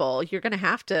 people, you're going to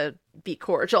have to be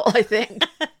cordial, I think.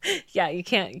 Yeah, you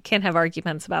can't have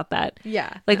arguments about that.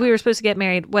 Yeah. Like we were supposed to get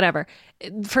married, whatever.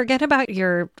 Forget about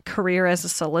your career as a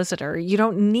solicitor. You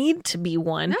don't need to be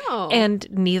one. No. And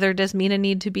neither does Mina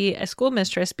need to be a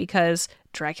schoolmistress because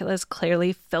Dracula is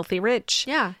clearly filthy rich.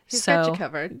 Yeah. He's got you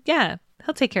covered. Yeah.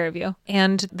 He'll take care of you.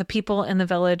 And the people in the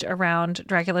village around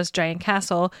Dracula's giant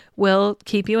castle will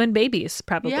keep you in babies,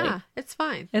 probably. Yeah, it's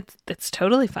fine. It's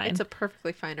totally fine. It's a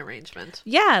perfectly fine arrangement.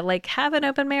 Yeah, like have an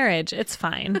open marriage. It's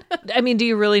fine. I mean, do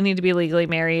you really need to be legally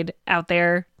married out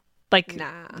there? Like,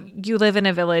 nah. You live in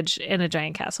a village in a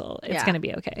giant castle. It's going to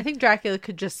be okay. I think Dracula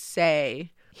could just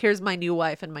say, here's my new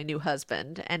wife and my new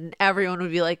husband. And everyone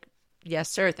would be like,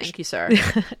 yes, sir. Thank you, sir.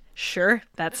 Sure.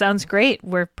 That sounds great.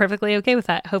 We're perfectly okay with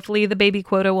that. Hopefully the baby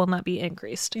quota will not be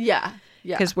increased. Yeah.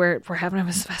 Yeah. Because we're having them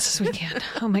as fast as we can.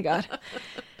 Oh my God.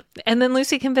 And then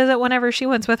Lucy can visit whenever she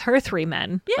wants with her 3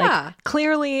 men. Yeah. Like,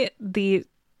 clearly the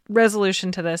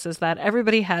resolution to this is that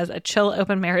everybody has a chill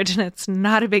open marriage and it's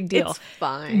not a big deal. It's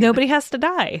fine. Nobody has to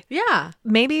die. Yeah.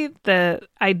 Maybe the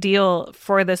ideal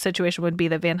for this situation would be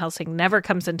that Van Helsing never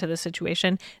comes into the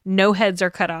situation. No heads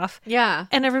are cut off. Yeah.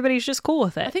 And everybody's just cool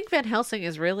with it. I think Van Helsing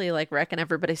is really like wrecking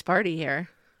everybody's party here.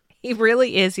 He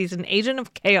really is. He's an agent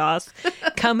of chaos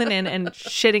coming in and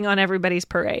shitting on everybody's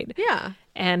parade. Yeah.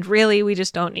 And really, we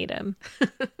just don't need him.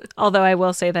 Although I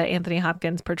will say that Anthony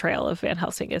Hopkins' portrayal of Van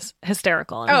Helsing is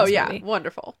hysterical in this movie.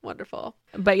 Wonderful. Wonderful.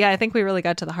 But yeah, I think we really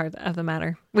got to the heart of the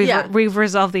matter. We've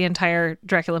resolved the entire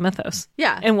Dracula mythos.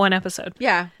 Yeah. In one episode.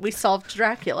 Yeah. We solved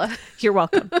Dracula. You're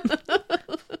welcome.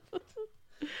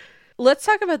 Let's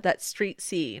talk about that street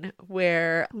scene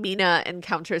where Mina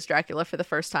encounters Dracula for the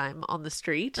first time on the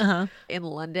street in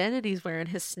London, and he's wearing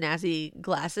his snazzy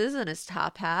glasses and his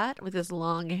top hat with his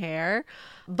long hair,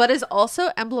 but is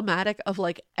also emblematic of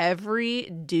like every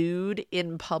dude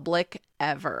in public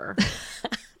ever.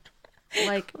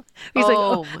 Like, he's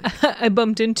like, I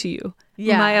bumped into you.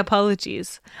 Yeah. My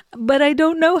apologies. But I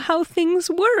don't know how things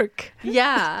work.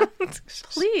 Yeah.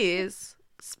 Please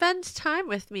spend time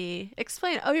with me.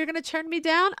 Explain. Oh, you're going to turn me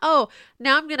down? Oh,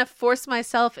 now I'm going to force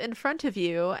myself in front of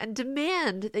you and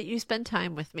demand that you spend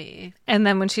time with me. And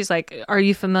then when she's like, are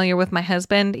you familiar with my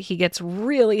husband? He gets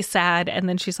really sad. And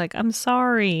then she's like, I'm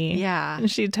sorry. Yeah.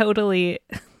 And she totally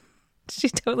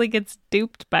gets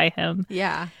duped by him.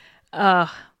 Yeah. Ugh.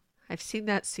 I've seen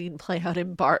that scene play out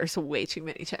in bars way too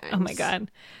many times. Oh my God.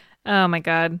 Oh my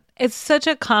God. It's such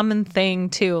a common thing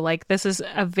too. Like this is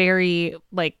a very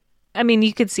like, I mean,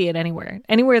 you could see it anywhere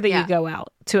that you go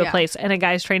out to a place and a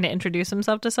guy's trying to introduce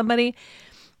himself to somebody.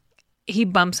 He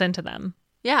bumps into them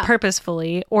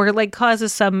purposefully or like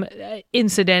causes some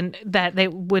incident that they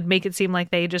would make it seem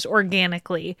like they just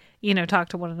organically, talk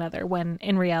to one another when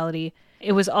in reality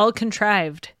it was all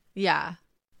contrived. Yeah.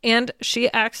 And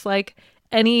she acts like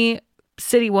any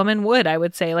city woman would, I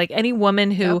would say. Like any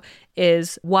woman who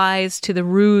is wise to the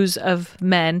ruse of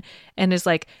men and is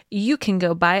like, you can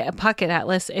go buy a pocket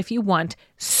atlas if you want,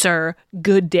 sir.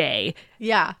 Good day.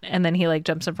 Yeah. And then he like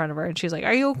jumps in front of her and she's like,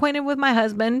 are you acquainted with my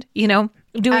husband? Doing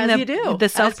the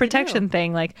self-protection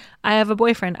thing. Like, I have a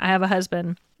boyfriend. I have a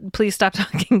husband. Please stop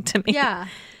talking to me. Yeah.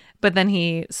 But then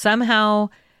he somehow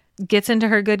gets into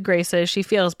her good graces. She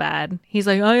feels bad. He's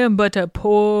like, I am but a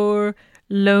poor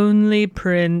lonely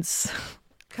prince.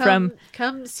 Come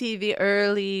see the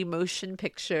early motion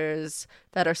pictures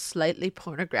that are slightly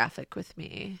pornographic with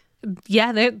me.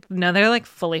 Yeah, they're like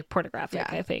fully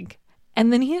pornographic, I think.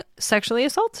 And then he sexually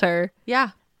assaults her. Yeah.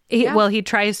 Well, he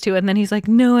tries to, and then he's like,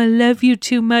 no, I love you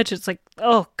too much. It's like,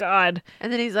 oh, God.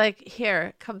 And then he's like,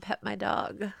 here, come pet my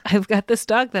dog. I've got this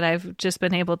dog that I've just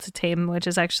been able to tame, which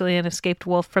is actually an escaped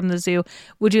wolf from the zoo.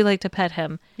 Would you like to pet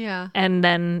him? Yeah. And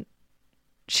then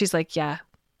she's like, yeah,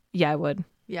 I would.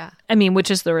 Yeah. I mean,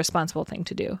 which is the responsible thing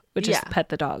to do, which is pet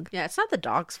the dog. Yeah, it's not the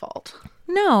dog's fault.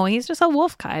 No, he's just a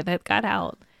wolf guy that got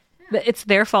out. It's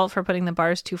their fault for putting the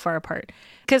bars too far apart.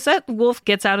 Because that wolf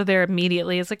gets out of there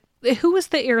immediately. It's like, who was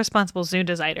the irresponsible zoo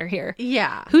designer here?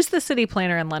 Yeah. Who's the city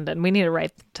planner in London? We need to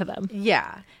write to them.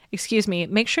 Yeah. Excuse me,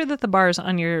 make sure that the bars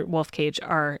on your wolf cage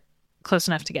are close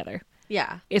enough together.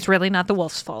 Yeah. It's really not the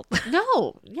wolf's fault.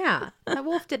 No. Yeah. That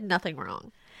wolf did nothing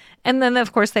wrong. And then,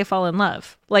 of course, they fall in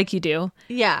love, like you do.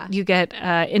 Yeah. You get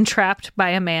entrapped by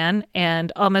a man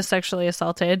and almost sexually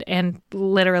assaulted and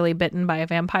literally bitten by a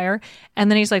vampire.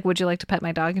 And then he's like, would you like to pet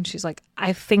my dog? And she's like,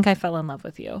 I think I fell in love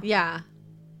with you. Yeah.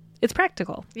 It's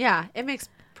practical. Yeah. It makes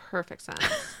perfect sense.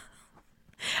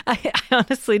 I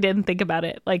honestly didn't think about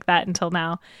it like that until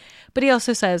now. But he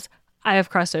also says, I have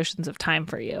crossed oceans of time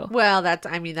for you. Well, that's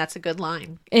a good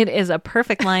line. It is a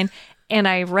perfect line. And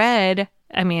I read,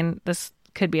 this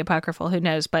could be apocryphal, who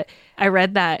knows, but I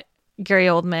read that Gary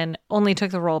Oldman only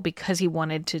took the role because he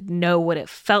wanted to know what it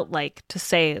felt like to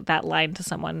say that line to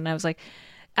someone. And I was like,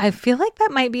 I feel like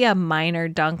that might be a minor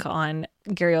dunk on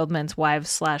Gary Oldman's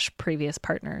wives / previous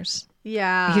partners.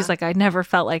 Yeah. He's like, I never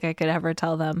felt like I could ever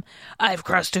tell them, I've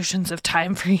crossed oceans of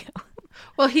time for you.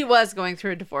 Well, he was going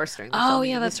through a divorce during the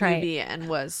filming of that's this right. movie and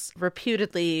was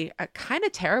reputedly kind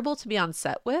of terrible to be on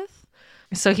set with.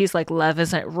 So he's like, love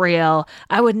isn't real.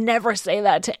 I would never say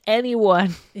that to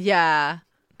anyone. Yeah.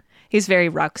 He's very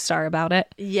rock star about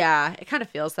it. Yeah, it kind of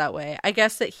feels that way. I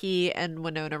guess that he and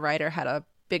Winona Ryder had a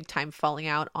big time falling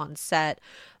out on set,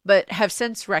 but have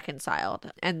since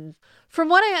reconciled. And from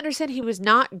what I understand, he was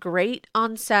not great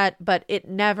on set, but it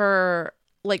never,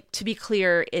 like, to be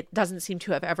clear, it doesn't seem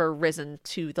to have ever risen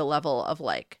to the level of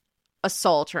like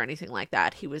assault or anything like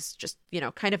that. He was just,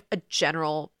 kind of a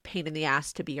general pain in the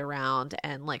ass to be around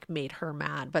and like made her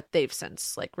mad, but they've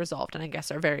since like resolved and I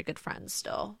guess are very good friends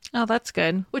still. Oh, that's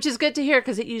good. Which is good to hear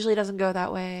because it usually doesn't go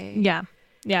that way. Yeah.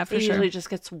 Yeah, for it sure. It usually just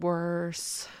gets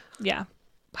worse. Yeah.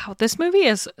 Wow, this movie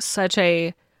is such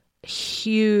a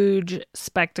huge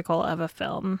spectacle of a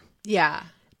film. Yeah.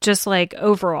 Just like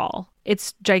overall,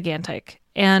 it's gigantic.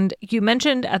 And you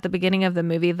mentioned at the beginning of the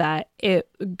movie that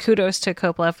kudos to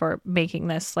Coppola for making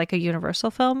this like a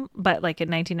Universal film, but like in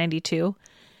 1992.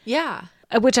 Yeah.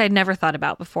 Which I'd never thought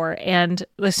about before. And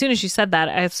as soon as you said that,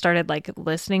 I started like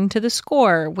listening to the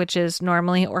score, which is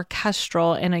normally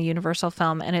orchestral in a Universal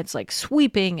film. And it's like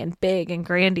sweeping and big and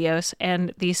grandiose.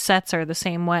 And these sets are the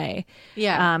same way.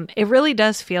 Yeah. It really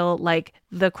does feel like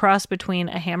the cross between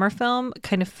a Hammer film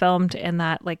kind of filmed in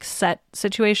that like set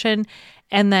situation.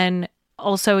 And then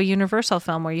also a Universal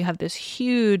film where you have this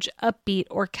huge upbeat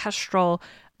orchestral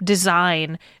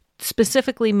design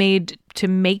specifically made to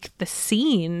make the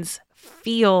scenes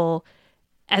feel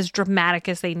as dramatic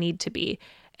as they need to be,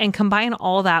 and combine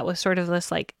all that with sort of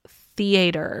this like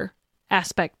theater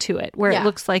aspect to it, where it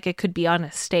looks like it could be on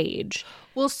a stage.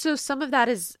 Well, so some of that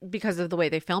is because of the way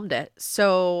they filmed it.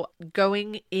 So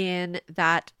going in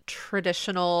that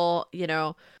traditional,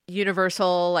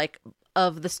 Universal, like,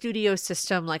 of the studio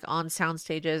system, like on sound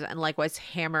stages, and likewise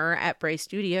Hammer at Bray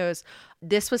Studios,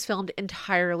 this was filmed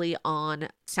entirely on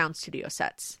sound studio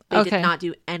sets. They did not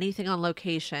do anything on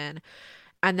location.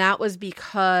 And that was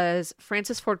because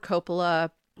Francis Ford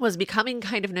Coppola was becoming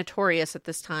kind of notorious at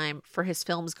this time for his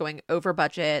films going over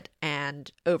budget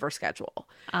and over schedule.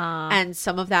 And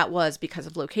some of that was because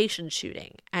of location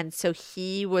shooting. And so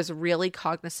he was really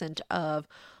cognizant of,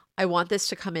 I want this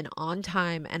to come in on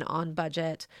time and on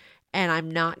budget. And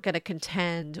I'm not going to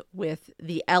contend with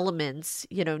the elements,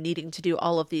 needing to do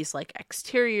all of these like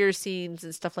exterior scenes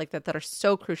and stuff like that that are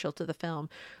so crucial to the film.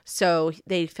 So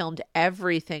they filmed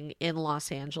everything in Los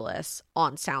Angeles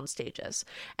on sound stages.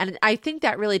 And I think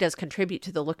that really does contribute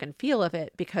to the look and feel of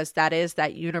it, because that is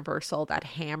that Universal, that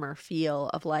Hammer feel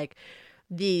of like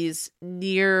these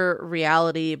near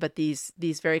reality, but these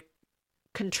very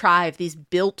contrived, these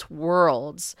built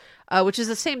worlds, which is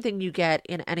the same thing you get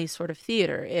in any sort of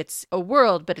theater. It's a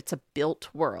world, but it's a built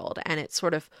world, and it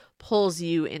sort of pulls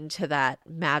you into that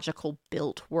magical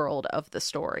built world of the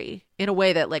story in a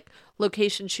way that, like,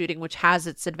 location shooting, which has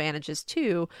its advantages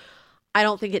too, I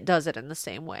don't think it does it in the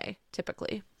same way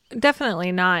typically.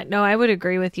 Definitely not. No, I would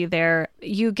agree with you there.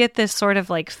 You get this sort of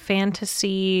like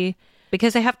fantasy,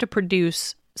 because they have to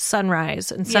produce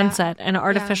sunrise and sunset and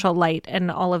artificial light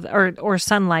and all of, or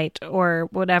sunlight or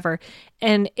whatever,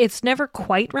 and it's never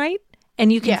quite right,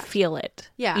 and you can feel it.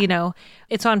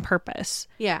 It's on purpose,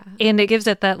 and it gives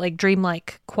it that like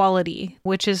dreamlike quality,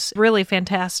 which is really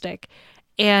fantastic.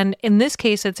 And in this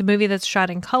case, it's a movie that's shot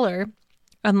in color,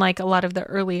 unlike a lot of the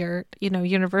earlier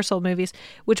Universal movies,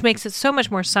 which makes it so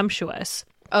much more sumptuous.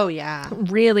 Oh, yeah.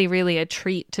 Really, really a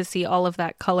treat to see all of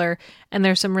that color. And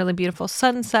there's some really beautiful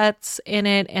sunsets in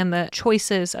it, and the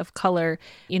choices of color.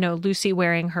 Lucy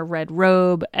wearing her red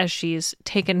robe as she's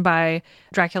taken by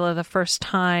Dracula the first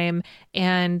time,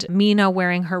 and Mina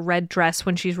wearing her red dress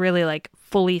when she's really like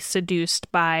fully seduced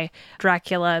by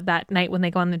Dracula that night when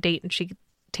they go on the date and she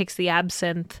takes the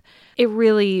absinthe. It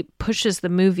really pushes the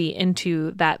movie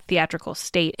into that theatrical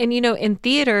state. And, in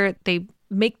theater, they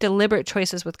make deliberate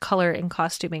choices with color and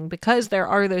costuming, because there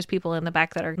are those people in the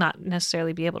back that are not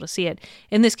necessarily be able to see it.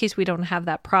 In this case, we don't have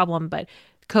that problem, but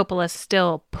Coppola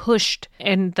still pushed,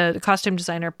 and the costume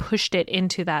designer pushed it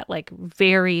into that like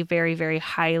very, very, very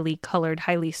highly colored,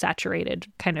 highly saturated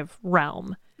kind of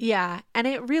realm. Yeah. And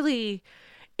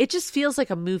it just feels like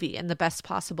a movie in the best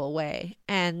possible way.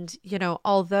 And,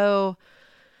 although,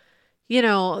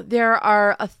 there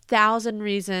are 1,000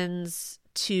 reasons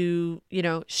to,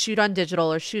 shoot on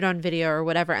digital or shoot on video or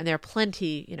whatever, and there are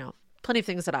plenty of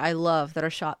things that I love that are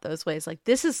shot those ways. Like,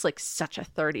 this is like such a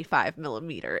 35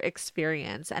 millimeter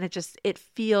experience, and it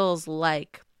feels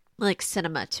like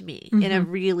cinema to me in a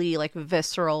really like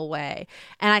visceral way.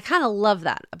 And I kind of love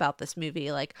that about this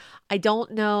movie. Like, I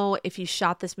don't know if you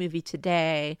shot this movie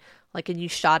today, like, and you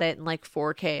shot it in like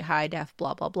 4K high def,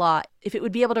 blah, blah, blah, if it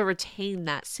would be able to retain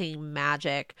that same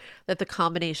magic that the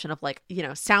combination of like,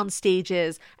 sound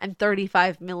stages and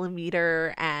 35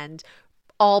 millimeter and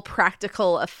all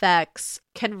practical effects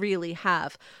can really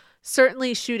have.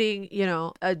 Certainly shooting,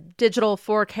 a digital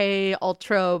 4K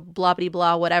ultra blah, blah,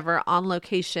 blah, whatever on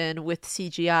location with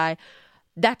CGI,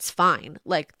 that's fine.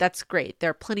 Like, that's great. There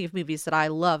are plenty of movies that I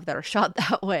love that are shot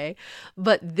that way.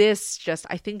 But this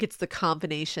I think it's the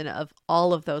combination of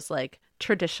all of those like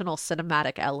traditional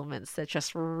cinematic elements that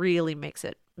just really makes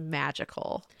it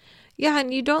magical. Yeah,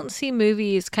 and you don't see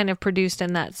movies kind of produced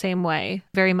in that same way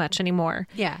very much anymore.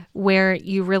 Yeah. Where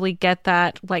you really get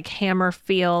that like Hammer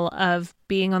feel of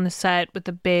being on the set with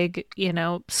the big,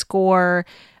 score.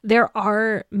 There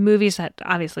are movies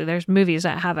there's movies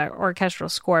that have an orchestral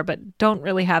score, but don't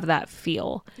really have that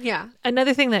feel. Yeah.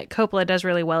 Another thing that Coppola does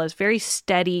really well is very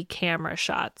steady camera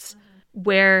shots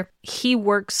where he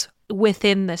works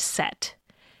within the set.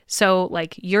 So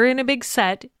like you're in a big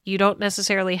set, you don't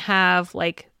necessarily have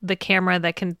like the camera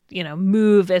that can,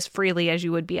 move as freely as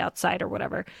you would be outside or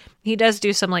whatever. He does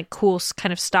do some like cool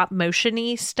kind of stop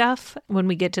motion-y stuff when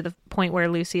we get to the point where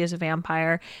Lucy is a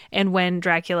vampire, and when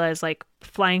Dracula is like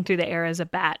flying through the air as a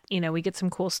bat, we get some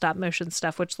cool stop motion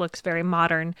stuff, which looks very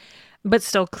modern, but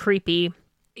still creepy.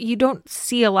 You don't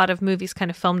see a lot of movies kind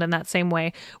of filmed in that same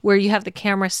way, where you have the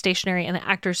camera stationary and the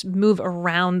actors move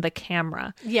around the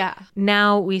camera. Yeah.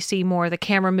 Now we see more the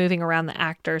camera moving around the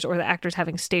actors, or the actors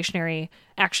having stationary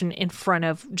action in front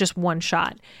of just one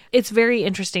shot. It's very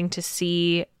interesting to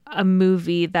see a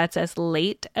movie that's as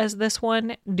late as this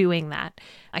one doing that.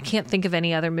 I can't think of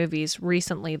any other movies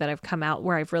recently that have come out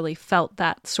where I've really felt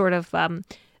that sort of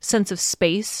sense of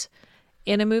space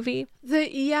in a movie.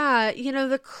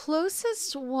 The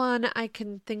closest one I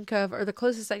can think of, or the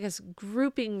closest, I guess,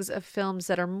 groupings of films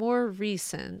that are more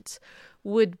recent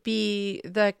would be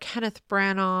the Kenneth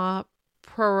Branagh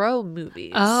Poirot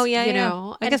movies. Oh, yeah, you yeah.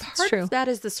 know? I guess that's true. Of that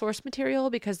is the source material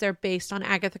because they're based on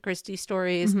Agatha Christie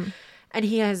stories. And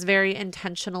he has very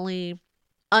intentionally,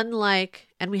 unlike,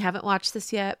 and we haven't watched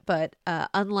this yet, but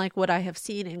unlike what I have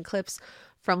seen in clips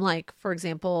from, like, for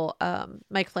example,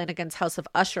 Mike Flanagan's House of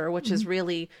Usher, which is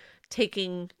really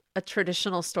taking a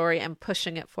traditional story and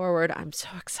pushing it forward. I'm so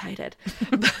excited.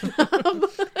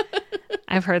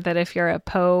 I've heard that if you're a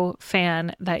Poe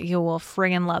fan, that you will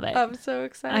friggin' love it. I'm so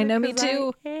excited. I know, me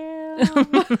too.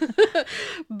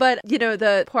 But,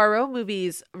 the Poirot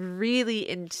movies really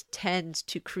intend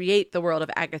to create the world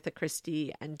of Agatha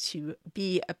Christie and to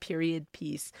be a period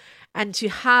piece and to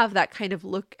have that kind of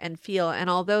look and feel. And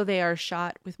although they are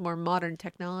shot with more modern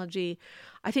technology,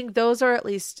 I think those are, at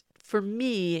least for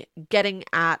me, getting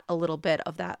at a little bit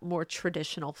of that more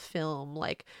traditional film,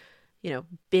 like,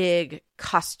 big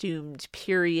costumed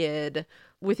period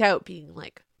without being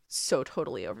like so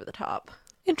totally over the top.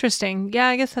 Interesting. Yeah,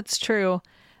 I guess that's true.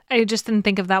 I just didn't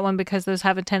think of that one because those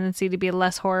have a tendency to be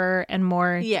less horror and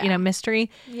more, mystery.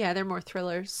 Yeah, they're more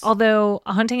thrillers. Although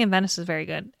A Haunting in Venice is very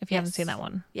good if you haven't seen that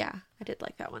one. Yeah, I did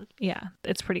like that one. Yeah,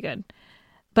 it's pretty good.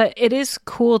 But it is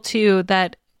cool too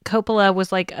that Coppola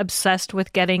was like obsessed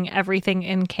with getting everything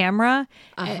in camera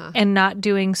and not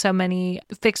doing so many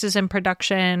fixes in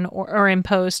production or in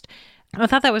post. I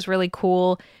thought that was really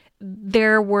cool.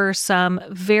 There were some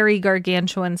very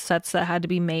gargantuan sets that had to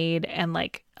be made and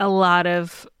like a lot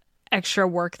of extra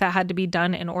work that had to be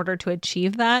done in order to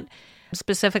achieve that.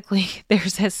 Specifically,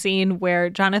 there's a scene where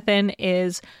Jonathan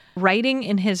is writing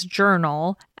in his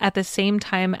journal at the same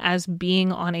time as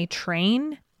being on a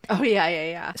train. Oh,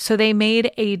 yeah. So they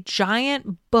made a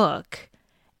giant book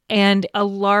and a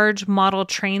large model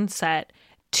train set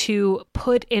to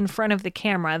put in front of the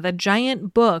camera. The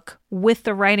giant book with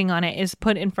the writing on it is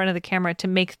put in front of the camera to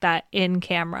make that in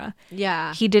camera.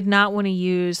 Yeah. He did not want to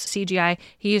use CGI.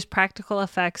 He used practical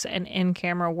effects and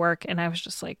in-camera work. And I was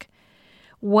just like,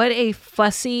 what a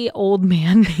fussy old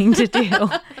man thing to do.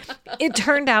 It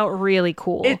turned out really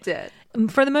cool. It did.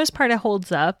 For the most part, it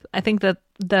holds up. I think that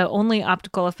the only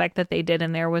optical effect that they did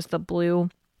in there was the blue.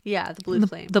 Yeah, the blue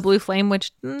flame. The blue flame,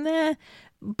 which,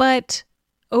 but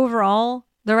overall,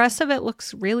 the rest of it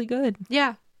looks really good.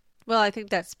 Yeah. Well, I think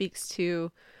that speaks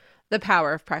to the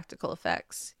power of practical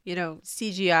effects.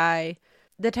 CGI,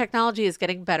 the technology is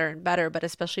getting better and better, but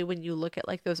especially when you look at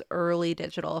like those early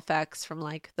digital effects from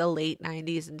like the late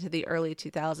 90s into the early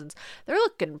 2000s, they're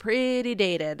looking pretty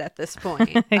dated at this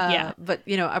point. Yeah. But,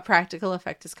 a practical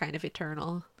effect is kind of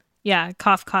eternal. Yeah.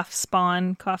 Cough, cough,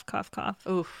 spawn. Cough, cough, cough.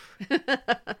 Oof.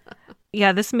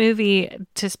 Yeah. This movie,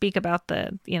 to speak about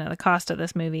the cost of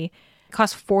this movie,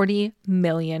 cost $40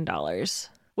 million.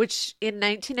 Which in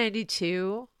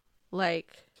 1992,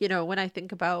 like, when I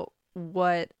think about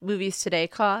what movies today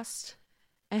cost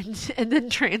and then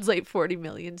translate 40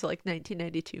 million to like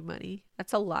 1992 money,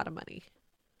 that's a lot of money.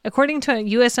 According to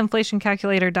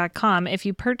usinflationcalculator.com, if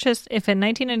in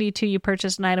 1992 you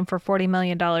purchased an item for $40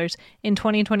 million, in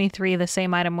 2023 the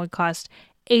same item would cost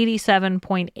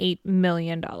 $87.8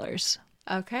 million.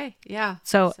 Okay, yeah.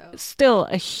 So still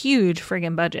a huge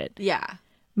friggin' budget. Yeah.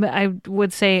 But I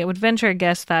would venture a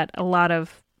guess that a lot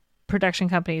of production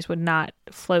companies would not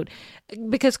float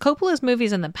because Coppola's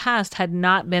movies in the past had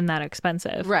not been that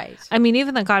expensive. Right. I mean,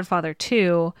 even The Godfather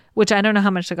 2, which I don't know how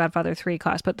much The Godfather 3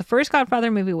 cost, but the first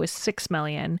Godfather movie was $6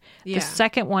 million. Yeah. The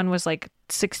second one was like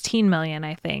 $16 million,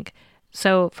 I think.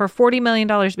 So for $40 million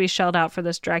to be shelled out for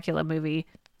this Dracula movie,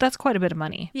 that's quite a bit of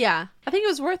money. Yeah. I think it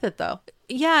was worth it though.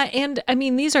 Yeah. And I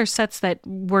mean, these are sets that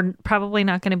were probably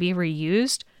not going to be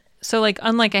reused. So like,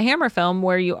 unlike a Hammer film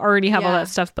where you already have all that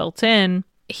stuff built in,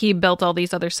 he built all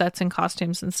these other sets and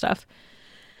costumes and stuff.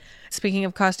 Speaking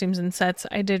of costumes and sets,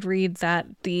 I did read that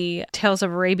the Tales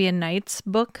of Arabian Nights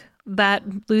book that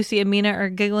Lucy and Mina are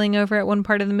giggling over at one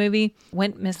part of the movie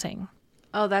went missing.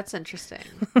 Oh, that's interesting.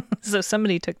 So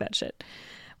somebody took that shit,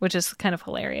 which is kind of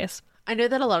hilarious. I know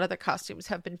that a lot of the costumes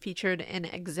have been featured in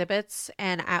exhibits,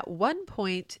 and at one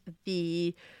point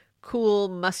the cool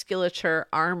musculature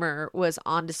armor was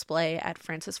on display at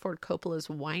Francis Ford Coppola's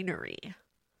winery.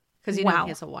 Because he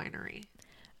has a winery.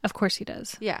 Of course he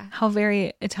does. Yeah. How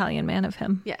very Italian man of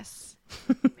him. Yes.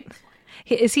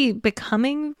 Is he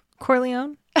becoming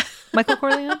Corleone? Michael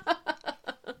Corleone?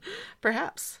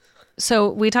 Perhaps. So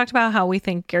we talked about how we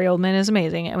think Gary Oldman is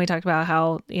amazing, and we talked about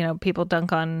how, people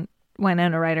dunk on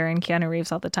Winona Ryder and Keanu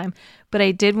Reeves all the time. But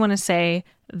I did want to say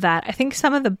that I think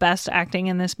some of the best acting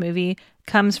in this movie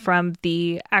comes from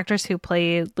the actress who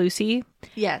played Lucy.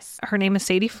 Yes. Her name is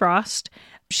Sadie Frost.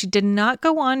 She did not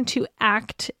go on to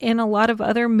act in a lot of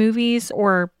other movies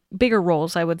or bigger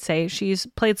roles, I would say. She's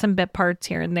played some bit parts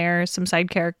here and there, some side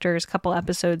characters, a couple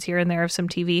episodes here and there of some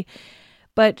TV.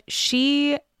 But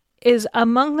she is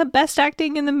among the best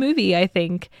acting in the movie, I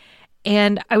think.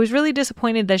 And I was really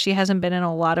disappointed that she hasn't been in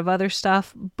a lot of other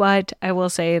stuff. But I will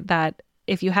say that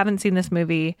if you haven't seen this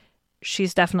movie,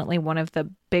 she's definitely one of the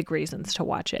big reasons to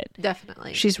watch it.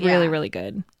 Definitely. She's really, really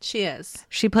good. She is.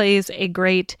 She plays a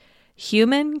great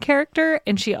human character,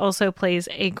 and she also plays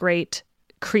a great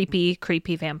creepy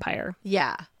vampire.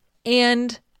 Yeah.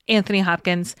 And Anthony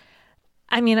Hopkins,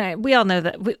 I mean, we all know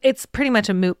that it's pretty much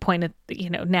a moot point,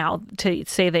 now to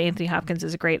say that Anthony Hopkins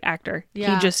is a great actor.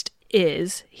 Yeah. He just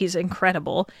is. He's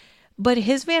incredible. But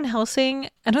his Van Helsing,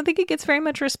 I don't think it gets very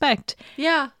much respect.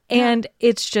 Yeah. And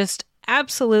it's just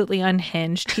absolutely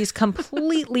unhinged. He's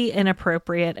completely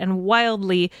inappropriate and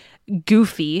wildly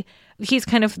goofy. He's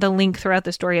kind of the link throughout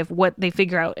the story of what they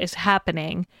figure out is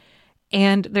happening.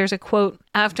 And there's a quote,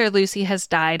 after Lucy has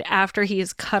died, after he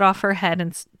has cut off her head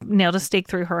and nailed a stake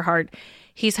through her heart,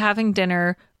 he's having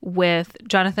dinner with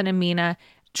Jonathan and Mina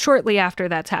shortly after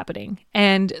that's happening.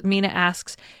 And Mina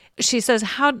asks, she says,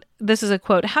 this is a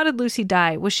quote, how did Lucy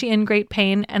die? Was she in great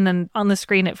pain? And then on the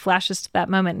screen, it flashes to that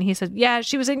moment. And he said, yeah,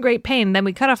 she was in great pain. Then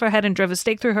we cut off her head and drove a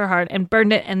stake through her heart and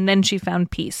burned it. And then she found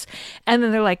peace. And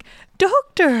then they're like,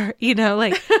 doctor,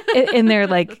 in their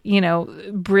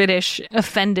British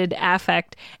offended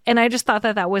affect. And I just thought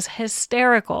that was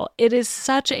hysterical. It is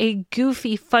such a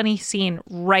goofy, funny scene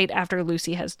right after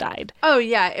Lucy has died. Oh,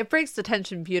 yeah. It breaks the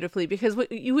tension beautifully because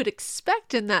what you would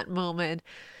expect in that moment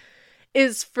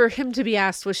is for him to be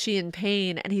asked, was she in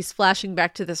pain? And he's flashing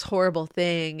back to this horrible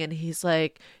thing. And he's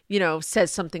like,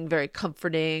 says something very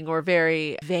comforting or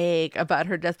very vague about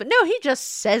her death. But no, he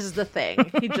just says the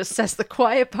thing. He just says the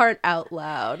quiet part out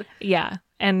loud. Yeah.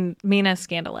 And Mina's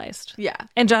scandalized. Yeah.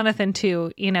 And Jonathan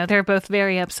too, they're both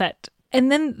very upset.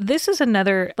 And then this is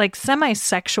another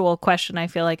semi-sexual question. I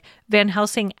feel like Van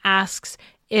Helsing asks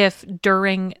if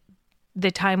during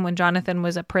the time when Jonathan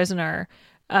was a prisoner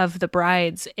of the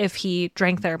brides, if he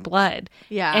drank their blood.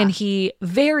 Yeah. And he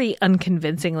very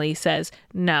unconvincingly says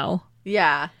no.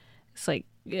 Yeah. It's like,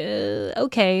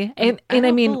 okay. And I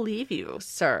I mean, believe you,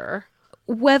 sir.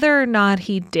 Whether or not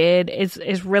he did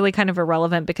is really kind of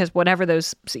irrelevant because whatever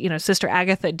those, Sister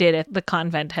Agatha did at the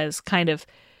convent has kind of,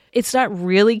 it's not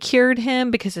really cured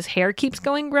him because his hair keeps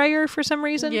going grayer for some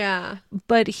reason. Yeah.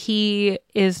 But he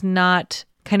is not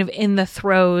kind of in the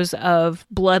throes of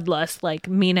bloodlust like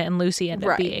Mina and Lucy end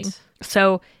up being.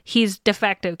 So he's de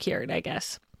facto cured, I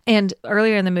guess. And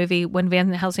earlier in the movie, when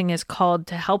Van Helsing is called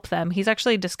to help them, he's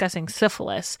actually discussing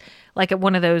syphilis, like at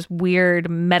one of those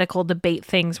weird medical debate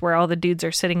things where all the dudes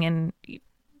are sitting in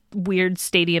weird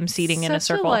stadium seating in a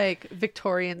circle. Such a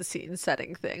Victorian scene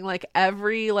setting thing. Like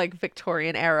every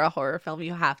Victorian era horror film,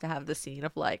 you have to have the scene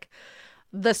of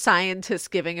the scientist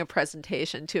giving a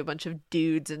presentation to a bunch of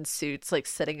dudes in suits,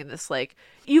 sitting in this,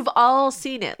 you've all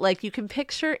seen it. You can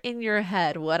picture in your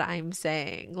head what I'm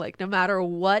saying. No matter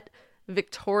what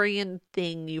Victorian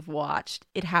thing you've watched,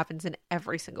 it happens in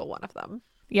every single one of them.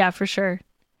 Yeah, for sure.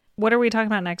 What are we talking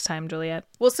about next time, Juliet?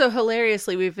 Well, so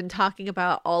hilariously, we've been talking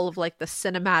about all of the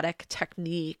cinematic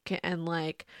technique and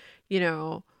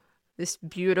this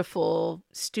beautiful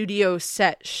studio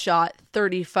set shot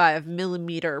 35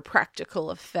 millimeter practical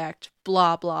effect,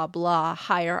 blah, blah, blah,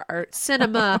 higher art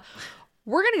cinema.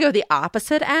 We're going to go the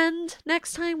opposite end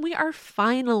next time. We are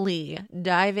finally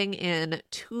diving in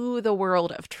to the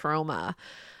world of trauma.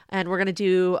 And we're going to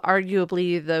do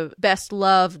arguably the best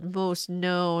loved, most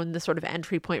known, the sort of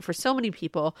entry point for so many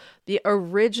people, the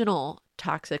original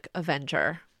Toxic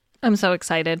Avenger. I'm so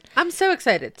excited. I'm so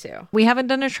excited too. We haven't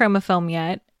done a trauma film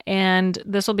yet. And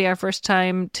this will be our first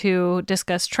time to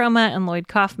discuss trauma and Lloyd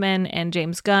Kaufman and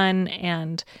James Gunn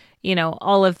and,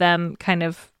 all of them kind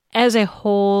of as a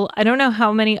whole. I don't know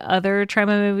how many other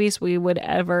trauma movies we would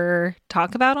ever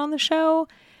talk about on the show.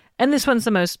 And this one's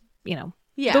the most,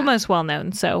 the most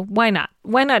well-known. So why not?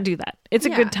 Why not do that? It's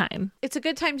a good time. It's a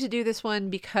good time to do this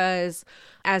one because,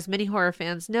 as many horror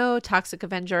fans know, Toxic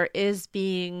Avenger is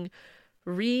being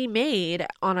remade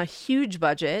on a huge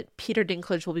budget. Peter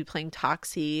Dinklage will be playing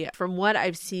Toxie. From what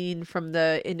I've seen from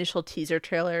the initial teaser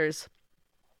trailers,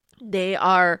 they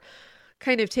are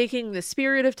kind of taking the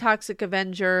spirit of Toxic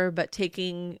Avenger, but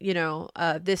taking,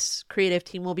 this creative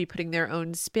team will be putting their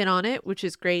own spin on it, which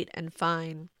is great and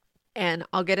fine. And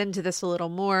I'll get into this a little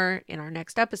more in our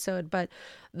next episode, but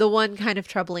the one kind of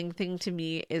troubling thing to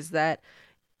me is that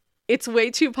it's way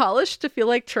too polished to feel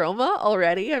like Trauma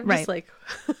already. I'm just like,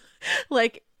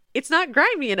 like, it's not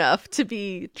grimy enough to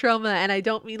be Trauma. And I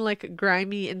don't mean like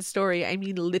grimy in story. I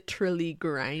mean literally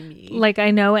grimy. Like I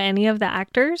know any of the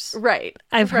actors. Right.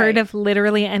 I've heard of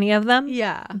literally any of them.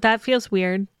 Yeah. That feels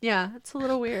weird. Yeah, it's a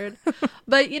little weird.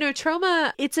 But, you know,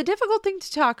 Trauma, it's a difficult thing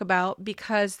to talk about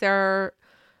because there are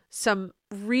some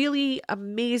really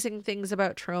amazing things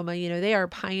about Trauma. You know, they are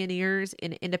pioneers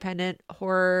in independent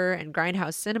horror and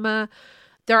grindhouse cinema.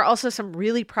 There are also some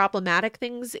really problematic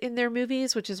things in their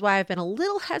movies, which is why I've been a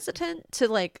little hesitant to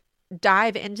like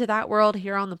dive into that world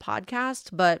here on the podcast.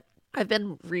 But I've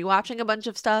been rewatching a bunch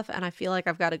of stuff and I feel like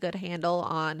I've got a good handle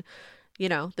on, you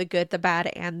know, the good, the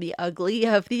bad, and the ugly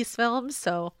of these films.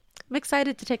 So I'm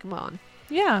excited to take them on.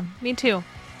 Yeah, me too.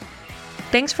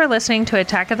 Thanks for listening to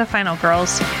Attack of the Final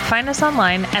Girls. Find us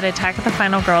online at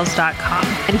attackofthefinalgirls.com.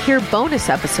 And hear bonus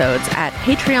episodes at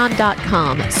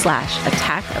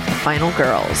patreon.com/Attack of the Final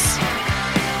Girls.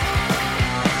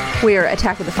 We're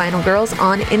Attack of the Final Girls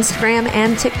on Instagram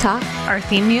and TikTok. Our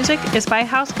theme music is by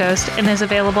House Ghost and is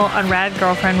available on Rad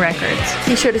Girlfriend Records.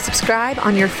 Be sure to subscribe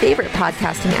on your favorite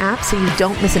podcasting app so you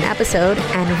don't miss an episode,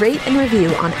 and rate and review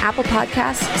on Apple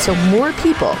Podcasts so more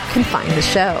people can find the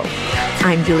show.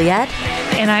 I'm Juliet.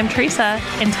 And I'm Teresa.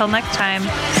 Until next time,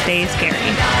 stay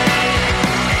scary.